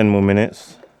about 10 more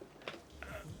minutes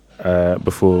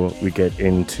before we get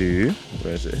into,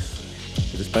 where is this?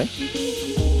 Is this playing?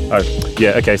 Oh,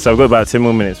 yeah, okay, so I've got about 10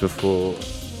 more minutes before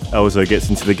Elzo gets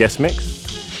into the guest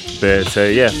mix. But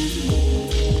yeah.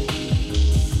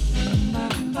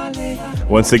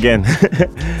 Once again,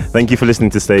 thank you for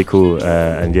listening to Stay Cool.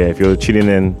 And yeah, if you're tuning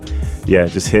in, yeah,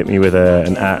 just hit me with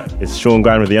an @ It's Sean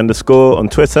Grind with the _ on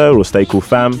Twitter, or Stay Cool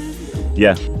Fam.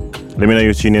 Yeah, let me know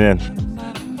you're tuning in.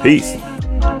 Peace.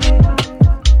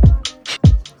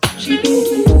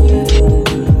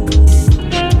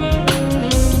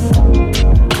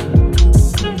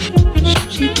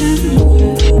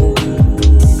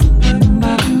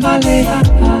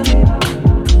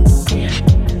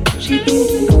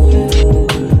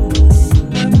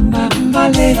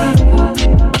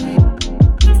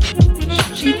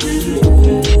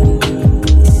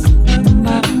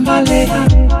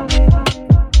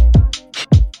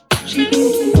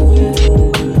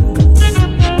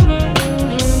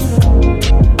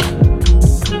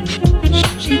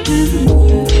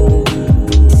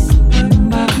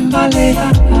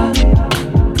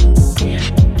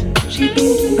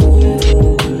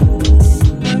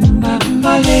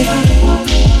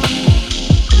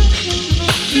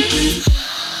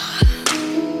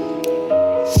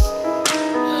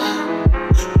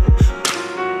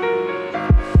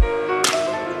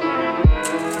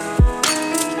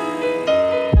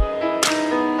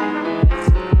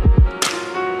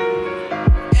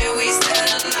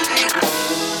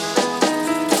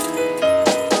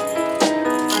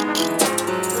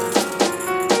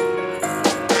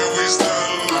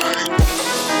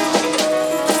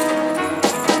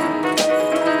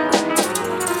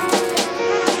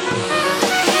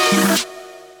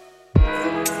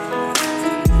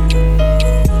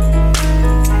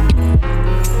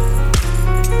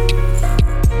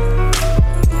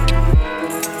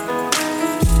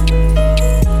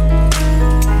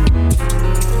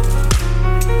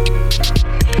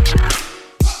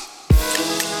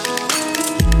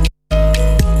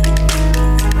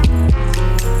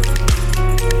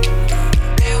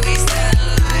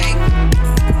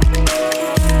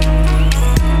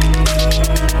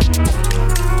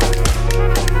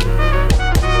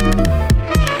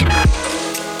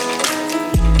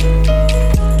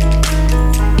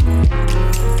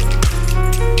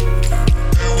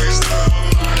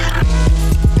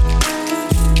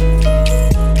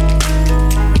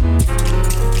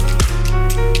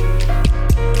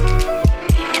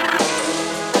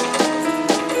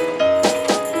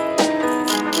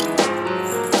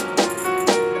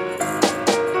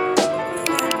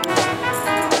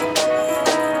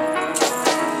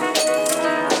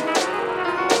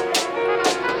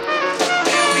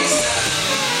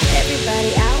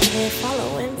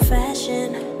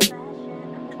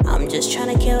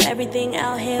 everything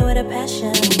out here with a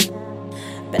passion.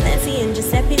 Balenci and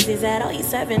Giuseppe's, is that all you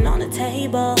serving on the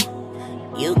table?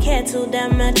 You care too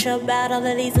damn much about all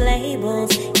of these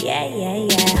labels. Yeah, yeah,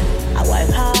 yeah. I work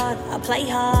hard, I play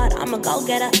hard, I'm a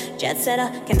go-getter, jet setter.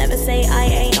 Can never say I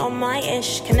ain't on my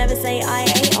ish, can never say I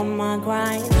ain't on my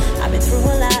grind. I've been through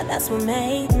a lot, that's what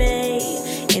made me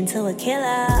into a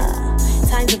killer.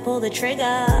 Time to pull the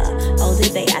trigger. Oh,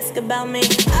 did they ask about me?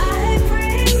 I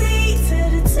bring me to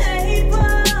the table.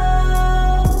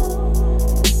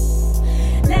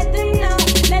 Let them know,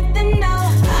 let them know.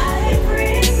 I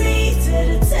bring me to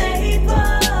the table.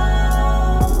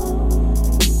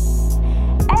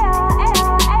 I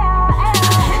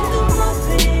handle my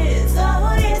biz,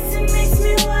 oh yes, it makes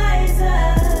me wiser.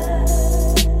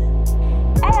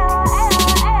 I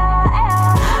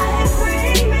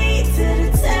bring me to the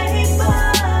table.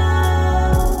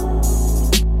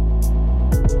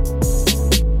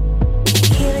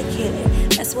 Kill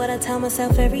it, that's what I tell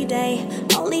myself every day.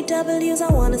 Only W's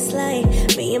I wanna slay.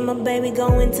 Me and my baby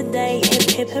going today.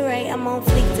 Hip hooray, I'm on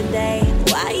fleek today.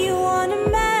 Why you wanna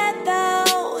mad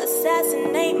though?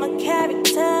 Assassinate my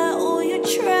character. Ooh, you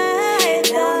tried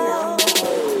though.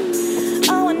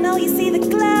 Oh, I know you see the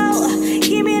glow.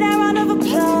 Give me that round of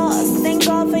applause. Thank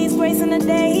God for His grace on the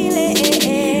daily.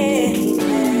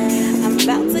 I'm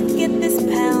about to get this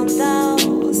pound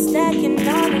though. Stacking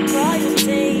all the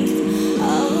royalties.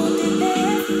 Oh, did they?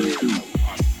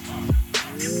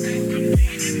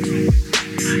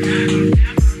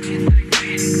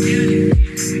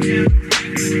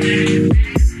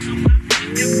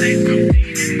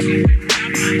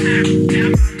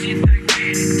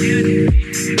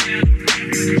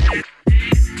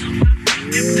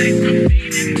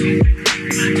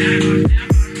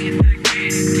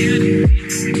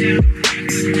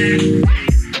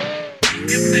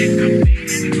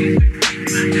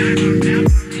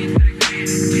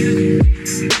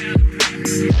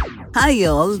 Hi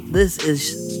y'all, this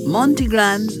is Monty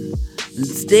Grant and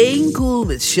Staying Cool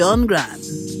with Sean Grant.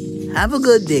 Have a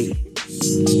good day.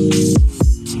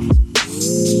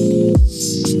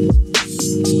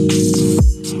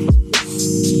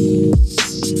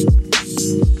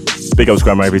 Big ups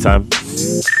Grammar every time.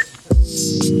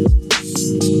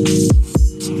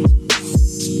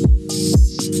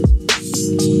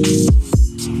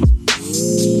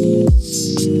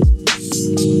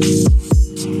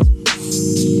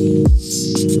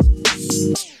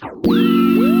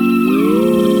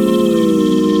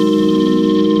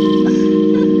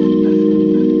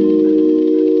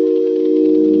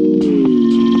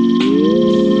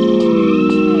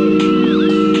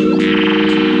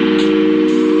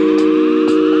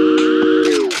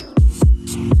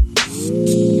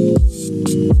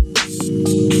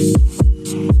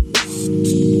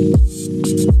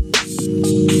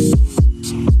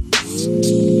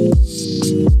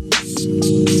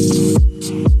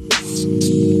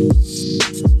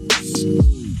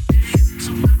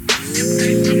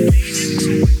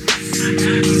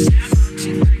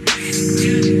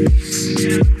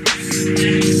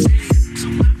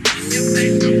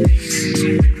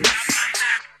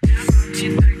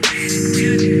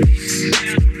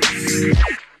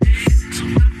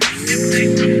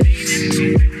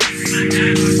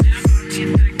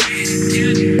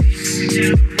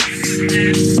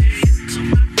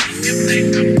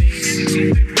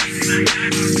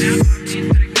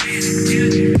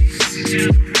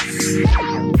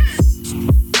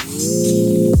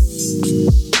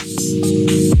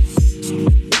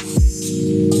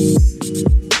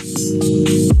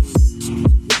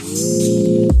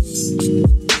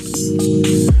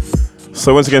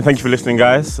 So once again, thank you for listening,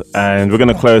 guys. And we're going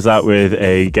to close out with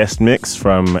a guest mix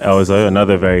from Elzo,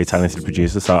 another very talented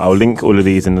producer. So I'll link all of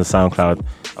these in the SoundCloud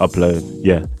upload.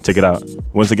 Yeah, check it out.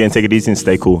 Once again, take it easy and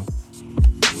stay cool.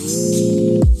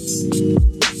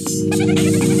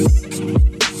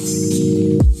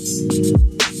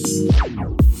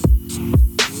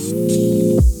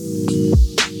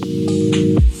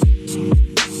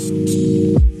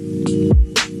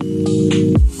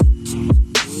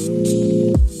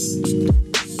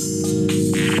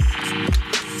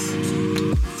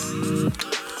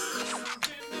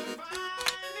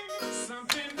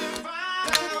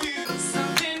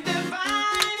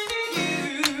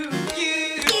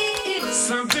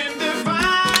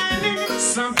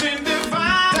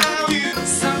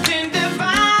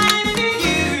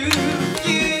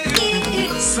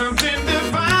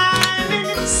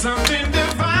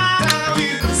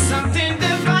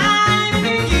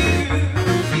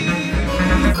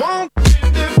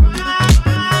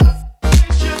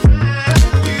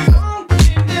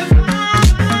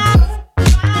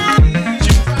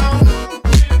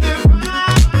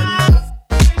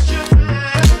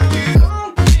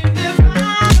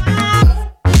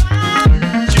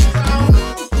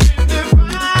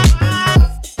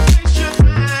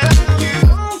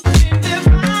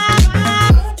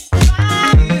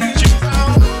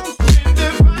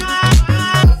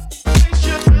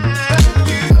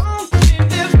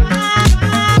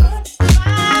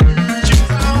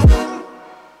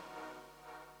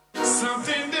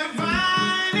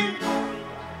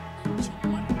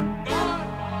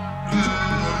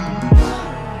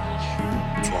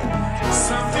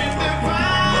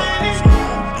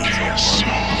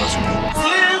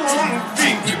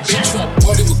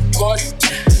 party.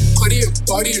 Cardi a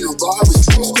party in a Rari.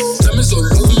 Diamonds all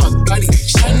over my body,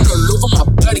 shining all over my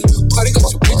body. Cardi got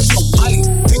your bitch on Molly.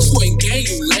 Bitch, you ain't gang,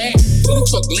 you lame. Little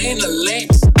truck laying the lane.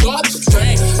 Go out the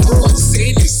train. I'm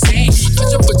insane. I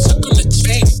drop a check on the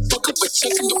chain. Fuck up a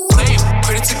check in the plane.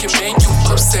 Cardi took your man, you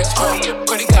upset.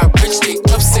 Cardi got rich, they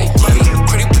upset. Cardi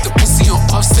put the pussy on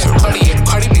offset. Cardi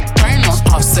be brain on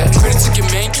offset. Cardi took your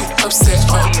man, you upset.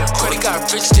 Cardi got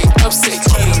rich, they upset.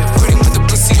 Cardi put the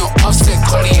pussy on offset.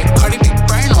 Cardi be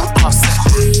brain on offset.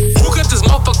 Who got this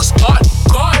motherfucker started?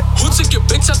 God. Who took your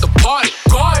bitch at the party?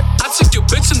 God. I took your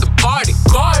bitch in the party.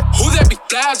 God. Who that be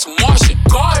flags Martian?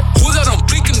 God. Who that on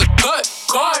bleak in the cut?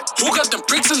 God. Who got them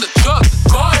bricks in the truck?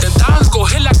 God. The diamonds go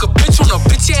hit like a bitch on a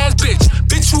bitchy ass bitch.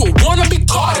 Bitch, you a wanna be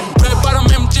caught. Red bottom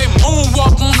MJ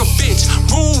moonwalk on a bitch.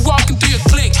 Moonwalking through your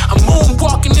clique. I'm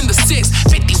moonwalking in the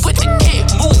 650 with the kid.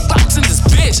 Moonboxing this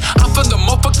bitch. I'm from the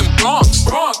motherfucking Bronx.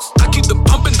 I keep the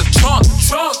pump in the trunk.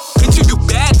 Bitch, if you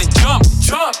bad, then jump.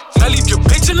 Now leave your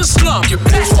bitch in the slum. Your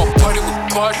bitch won't party with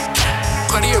party.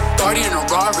 Cardi a party in a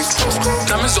Rari.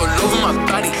 Diamonds all over my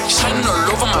body, shining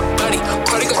all over my body.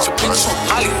 Cardi got your bitch on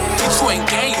Molly. Bitch, you ain't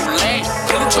gang, you lame.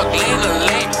 Little truck laying the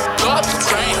lane. Go up the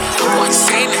train. I'm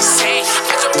insane.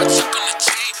 I drop a check on the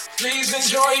chain. Please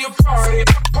enjoy your party.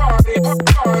 Party.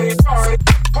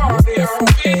 I'm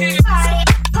here.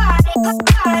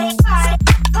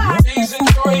 Please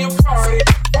enjoy your party.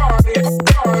 Party. I'm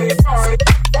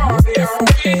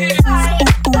here.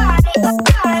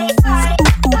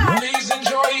 Please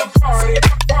enjoy your party.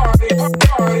 I'm here.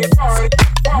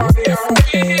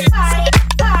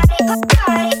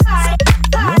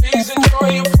 Please enjoy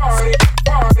your party.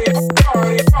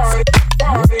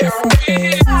 I'm here.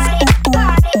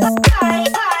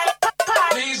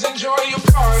 Please enjoy your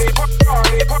party. I'm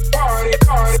here.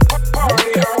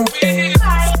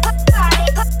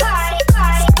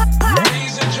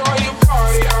 Please enjoy your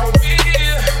party. I'll be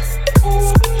here.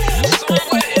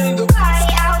 Somewhere in the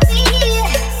party. I'll be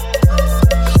here.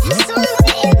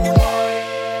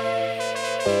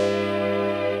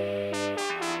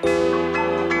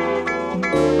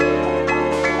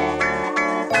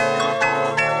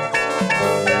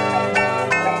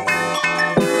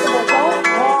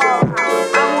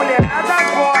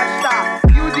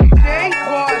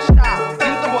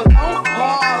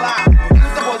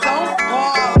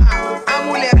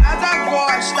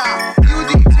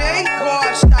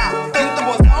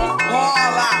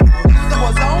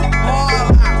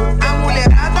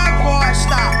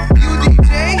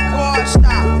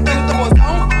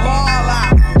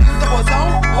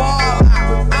 in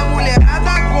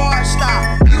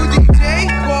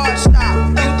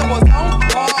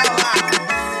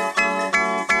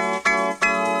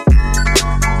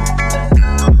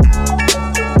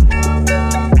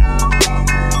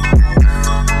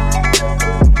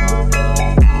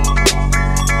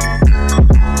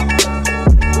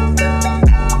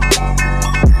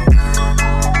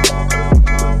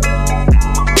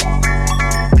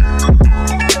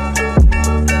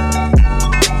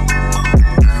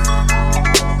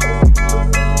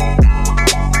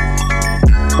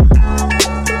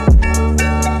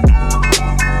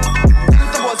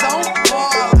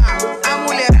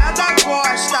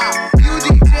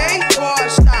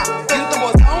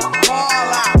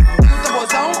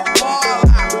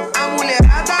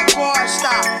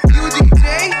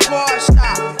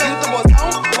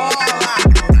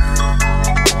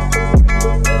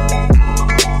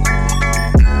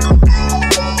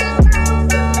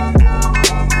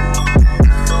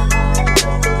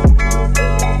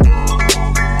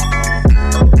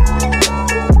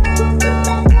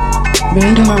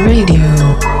Radar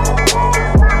Radio.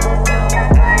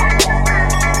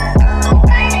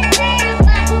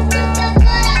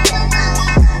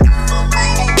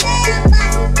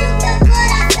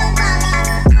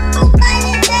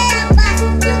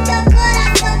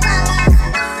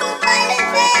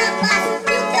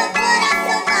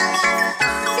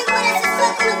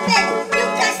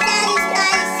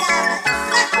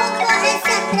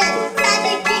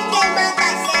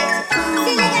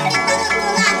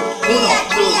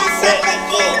 Set.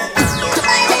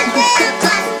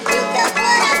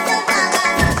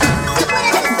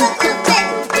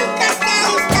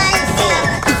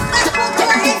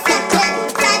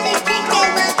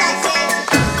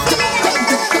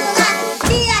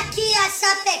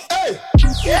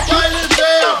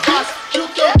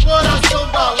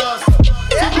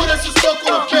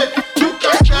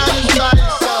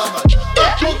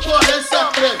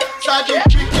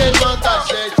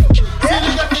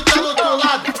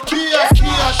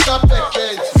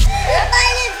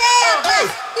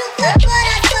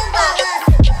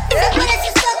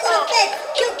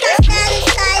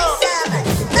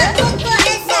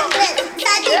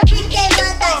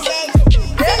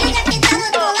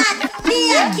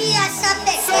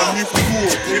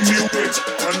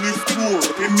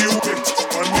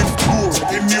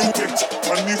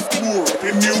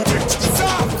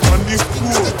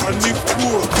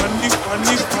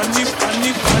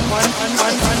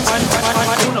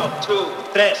 Uno, two,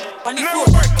 tres.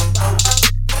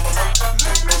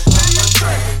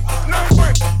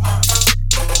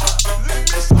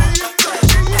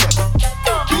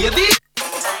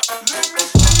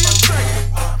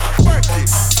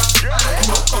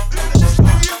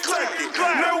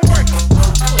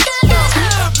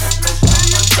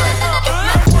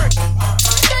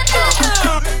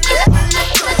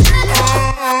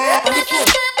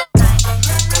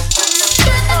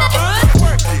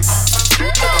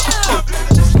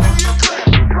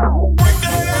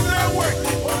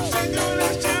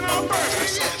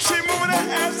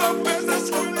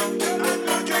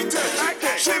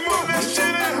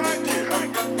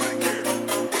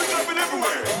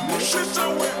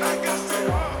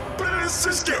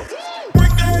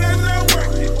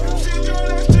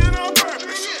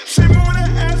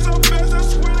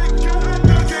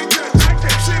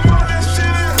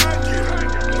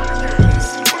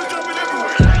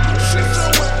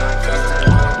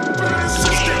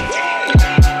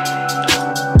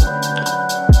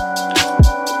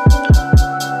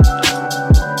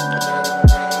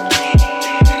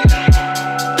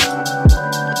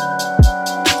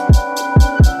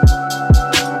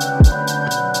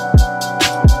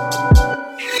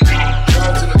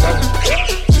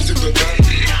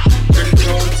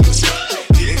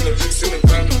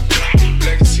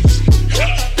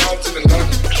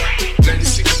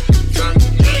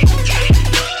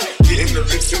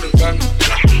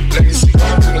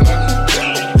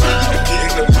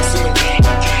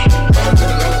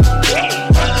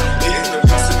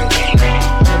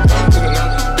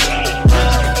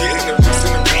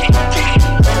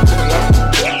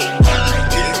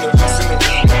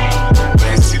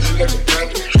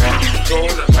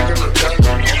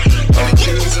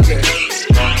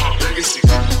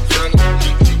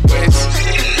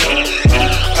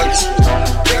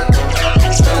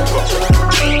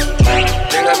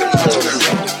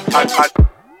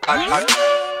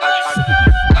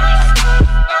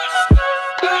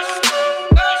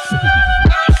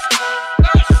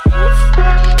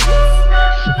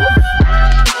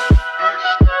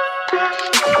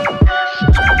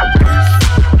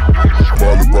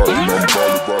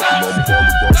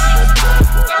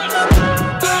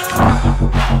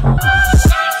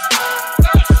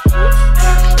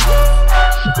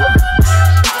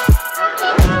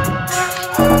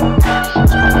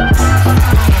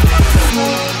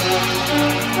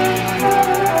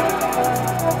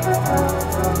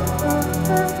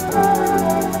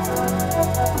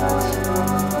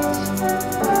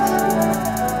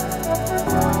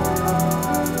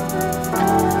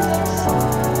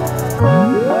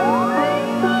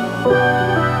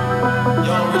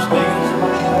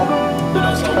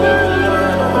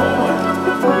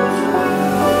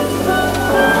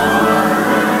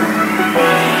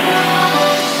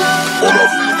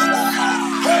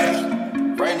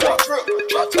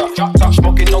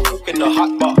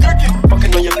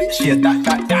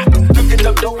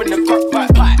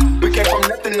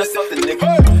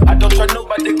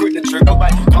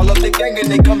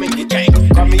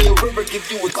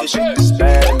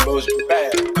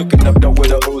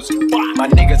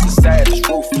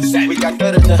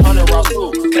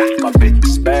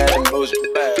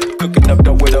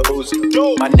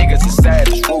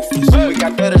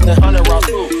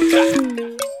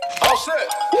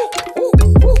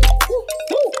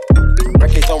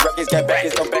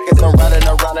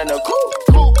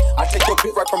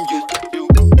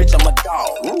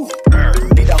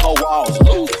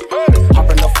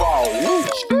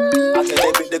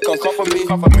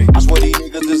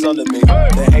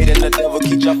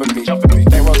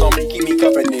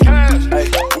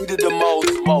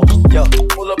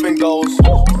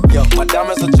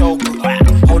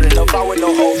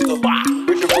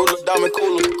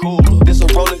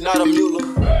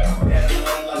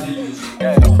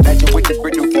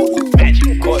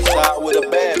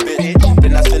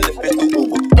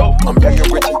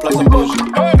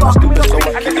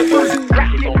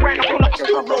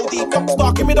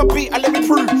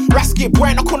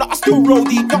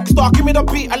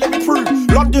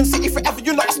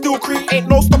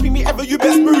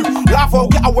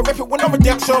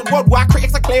 Worldwide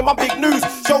critics acclaim my big news.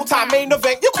 Showtime main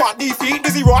event, you can't defeat.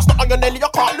 Dizzy Ross, not on your Nelly, you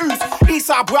can't lose.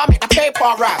 Eastside boy, I make the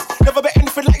paper rise. Never bet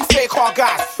anything like you fake car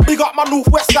guys. Big up my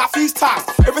north, west, south, east ties.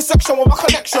 Every section where my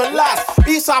connection lies.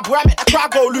 Eastside boy, I make the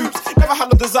crowd go loops. Never had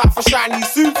no desire for shiny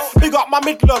suits. Big up my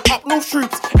Midland, up north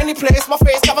troops. Any place, my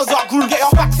face covers up group. Get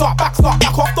your backs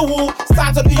back off the wall.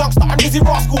 Signs of the youngster and Dizzy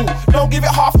Rascal. Don't give it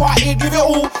half-hearted, give it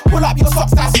all. Pull up your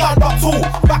socks and stand up tall.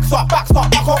 Back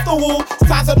off the wall.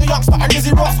 Signs of the youngster and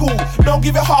Dizzy Rascal. Don't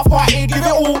give it half-hearted, give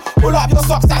it all. Pull up your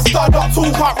socks and stand up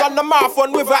tall. Can't run the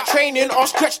marathon without training, or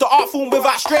stretch the art form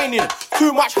without straining.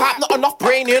 Too much hype, not enough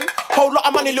braining. Whole lot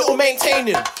of money, little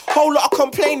maintaining. Whole lot of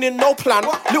complaining, no plan.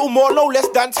 Little more, no less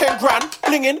than 10 grand.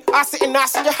 Blinging, I sitting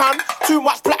nice in your hand. Too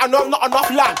much platinum, not enough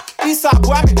land. Eastside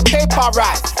boy, I make the paper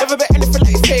rise. Never bet anything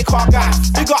like these fake car guys.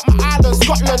 Big up my island,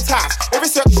 Scotland ties. Every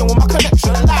section with my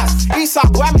connection lies.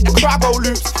 Eastside boy, I make the crowd go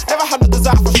loose. Never had no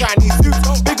desire for shiny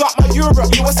suits. Big up my Europe,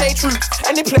 USA troops.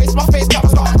 Any place, my face got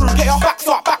start through. Get your back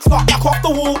off the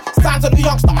wall. Signs of the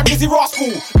youngster and Dizzy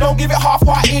Rascal. Don't give it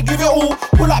half-hearted, give it all.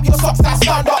 Pull up your socks and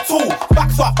stand up tall. Back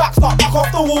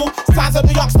off the wall. Signs of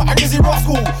the youngster and Dizzy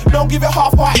Rascal. Don't give it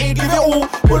half-hearted, give it all.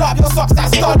 Pull up your socks and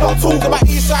stand up tall. To my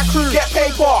Eastside crew, get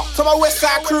paper. To my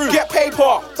Westside crew, get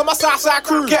paper. To my Southside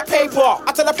crew, get paper.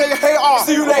 I tell the player, hater,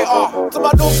 see you later. To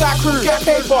my Northside crew, get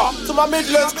paper. To my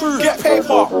Midlands crew, get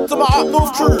paper. To my Up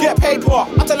North crew, get paper.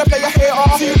 I tell the player,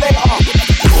 hater, see you later.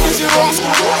 Dizzy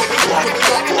Rascal.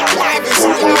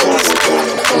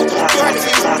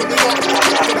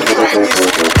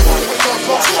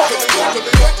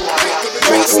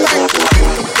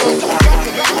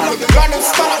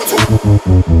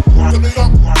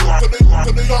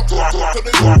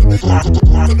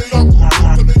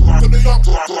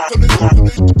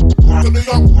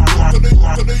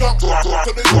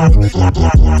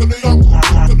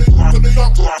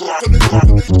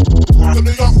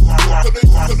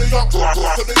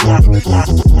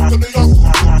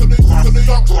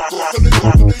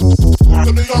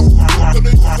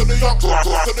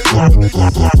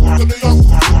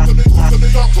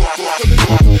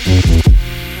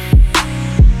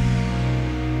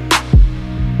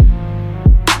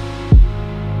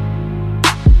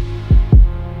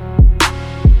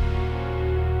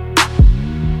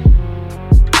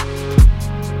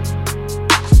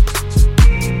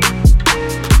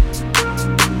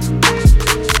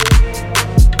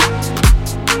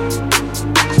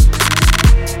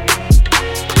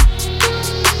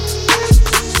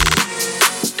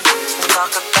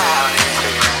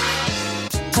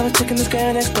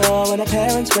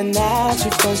 When out,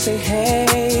 you gon' say,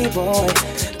 hey boy,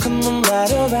 come on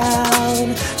right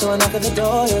around. So I knock at the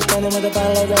door, you're standing with a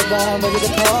bottle of red wine, ready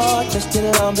to pour, just in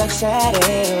a long black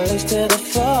satin, lace to the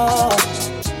floor.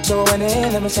 So I went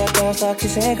in, let me sat down, start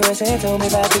kissing, caressing, told me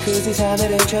about the cruisy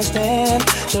sounded interesting.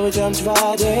 So we jumped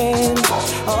right in,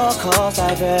 all calls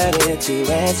diverted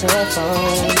to answer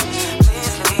phone.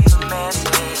 Please leave a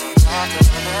message after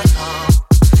the phone.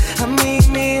 I mean,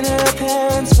 me and her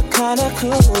parents were kinda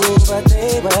cool, but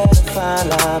they were the fine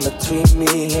line between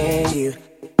me and you.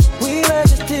 We were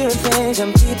just doing things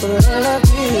and people love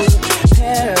you.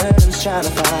 Parents trying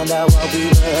to find out what we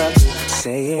were up to.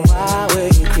 Saying, why were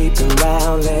you creeping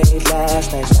around late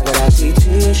last night? Now that I see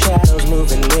two shadows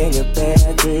moving in your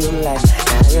bedroom lights.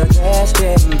 Now you're dressed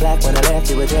in black, when I left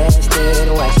you were dressed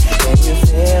in white. Can you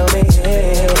feel me?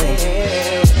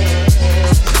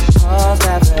 Calls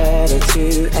diverted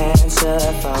to answer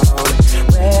phone.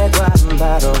 Red wine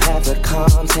bottle, have the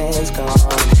contents gone.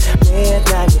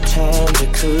 Midnight return to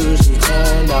cruise, you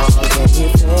turned on. Can you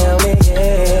feel me?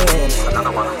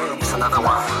 It's another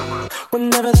one.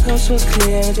 Whenever the coast was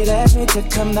clear and you'd ask me to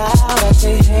come out, I'd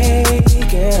say, hey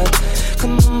girl,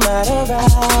 come right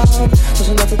around. So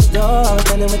she knocked at the door, I was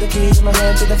standing with the keys in my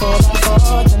hand to the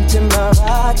 4x4. Jumped in my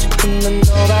ride, tripping and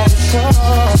nobody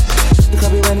saw. The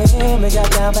club we went in, we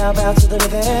got down, bow to the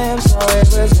rhythm. So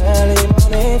it was early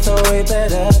morning, so we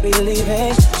better be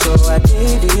leaving. So I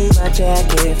gave you my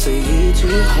jacket for you to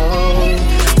hold.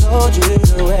 Told you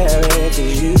to wear it till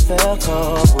you felt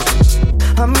cold.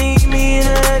 I mean,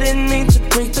 I didn't mean to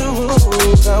break the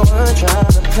rules. I wasn't trying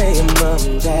to play a mom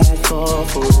and dad for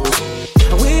fools.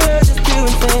 We were just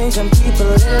doing things and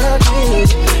people love you.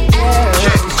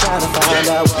 Parents trying to find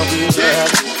out what we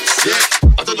were.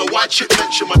 I don't know why Chip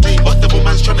mentioned my name, but devil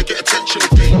man's trying to get attention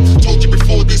again. Told you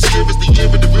before, this year is the year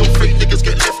when the real fake niggas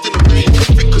get left in the rain.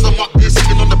 Think cause I'm up there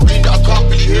sitting on the plane that I can't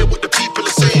really hear what the people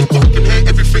are saying. But I can hear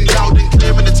everything loud and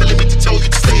clear and they're telling me to tell you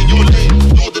to stay in your lane.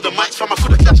 Lord of the mics, fam, I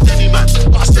could've catched any man,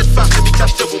 but I said fam, let me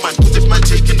catch devil man. Cause if man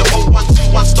taking the old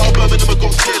 1-2-1 star Birmingham, I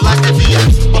gon' clear like every year.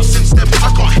 But since then, I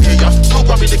can't hear ya.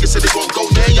 Programming niggas said they gon' go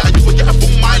near ya. And you would get a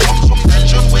boom mile on from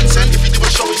Belgium, Winston, if you do a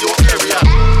show in your area.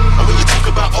 And when you talk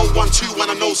about 0-1-2-1,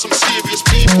 I know some serious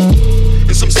people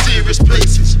in some serious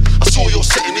places. I saw your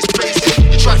set in this place.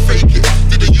 You try fake it,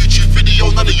 did a YouTube video.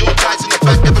 None of your guys in the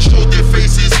back ever showed their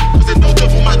faces. Cause they know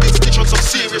devil man did stitch on some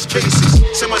serious cases.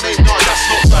 Say my name, nah, that's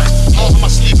not right. Heart on my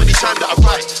sleeve anytime that I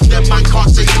write.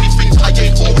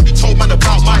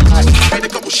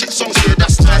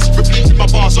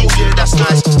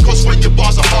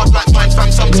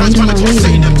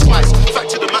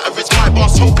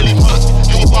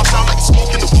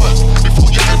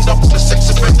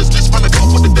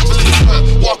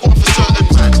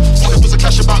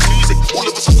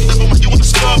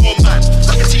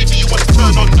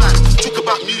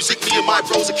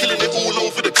 bros are killing it all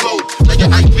over the globe. Now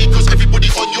you're angry cause everybody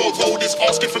on your road is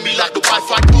asking for me like the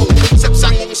Wi-Fi code. Sep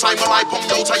sang wong sai my iPhone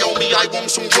no Tayomi I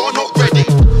wong sung you're not ready.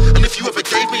 And if you ever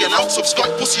gave me an ounce of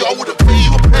skunk pussy I wouldn't pay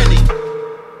you a penny.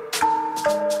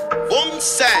 Wong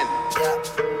San,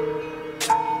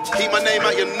 keep my name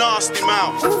out your nasty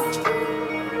mouth.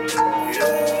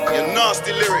 Your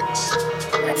nasty lyrics.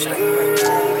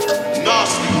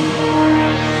 Nasty.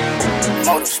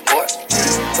 Motorsport,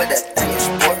 put that thing in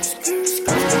sports.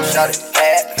 Shot it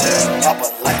bad, pop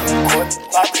it like a court.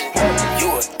 You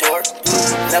a dork,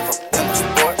 never been a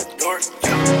sport.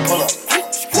 Pull up,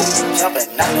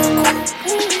 jumping out the court.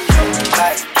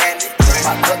 Tight candy,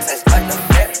 my cup tastes like the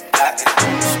fair.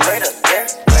 Straight up there,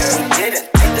 we didn't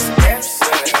take the stairs.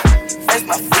 Face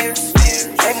my fears,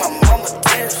 gave my mama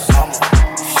tears.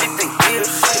 She think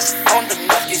years, on the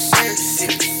knock get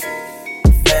serious.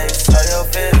 Face all your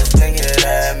feelings, think it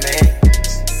at me.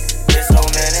 There's so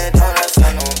many donuts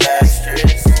on no back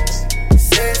streets.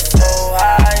 Sit so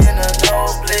high in the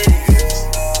nosebleed.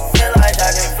 Feel like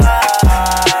I can fly,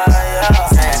 yeah.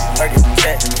 Sand, working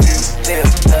check, feel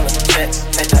check.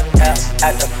 Take the L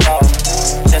at the ball,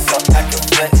 just so I can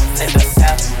flex. Take the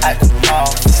L at the mall,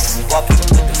 walking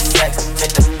with the sex.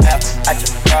 Take the L at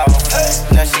your bra,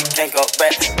 now she can't go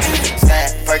back.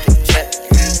 Sand, working check,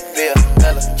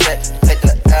 feel check. Take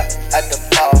the L at the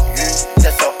ball,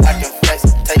 just so I can flex.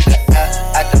 Take the L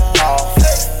at the mall,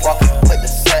 walking with the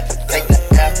sex. Take the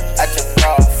L at your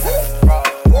bra.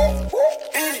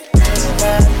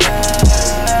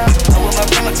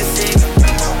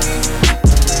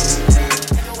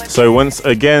 So once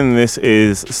again, this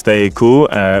is Stay Cool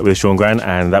with Sean Grant,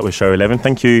 and that was show 11.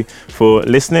 Thank you for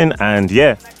listening, and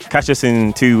yeah, catch us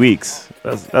in 2 weeks.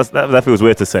 That feels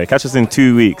weird to say. Catch us in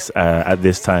 2 weeks at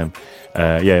this time.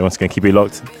 Yeah, once again, keep it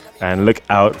locked and look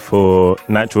out for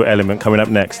Natural Element coming up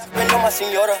next.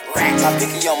 Senora, I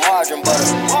picky on margarine butter,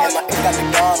 and my ink got me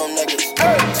gone on niggas.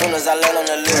 Soon as I land on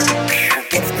the lyric,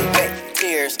 gets the wet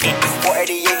tears.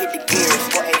 488 hit the gears.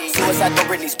 Suicide don't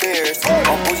Britney Spears.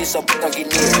 On bougie so don't get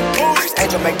near. Chris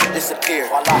Angel make it disappear.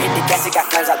 Hit the gas, it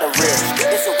got flames out the rear.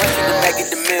 It's a rush to the bag of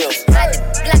the mills.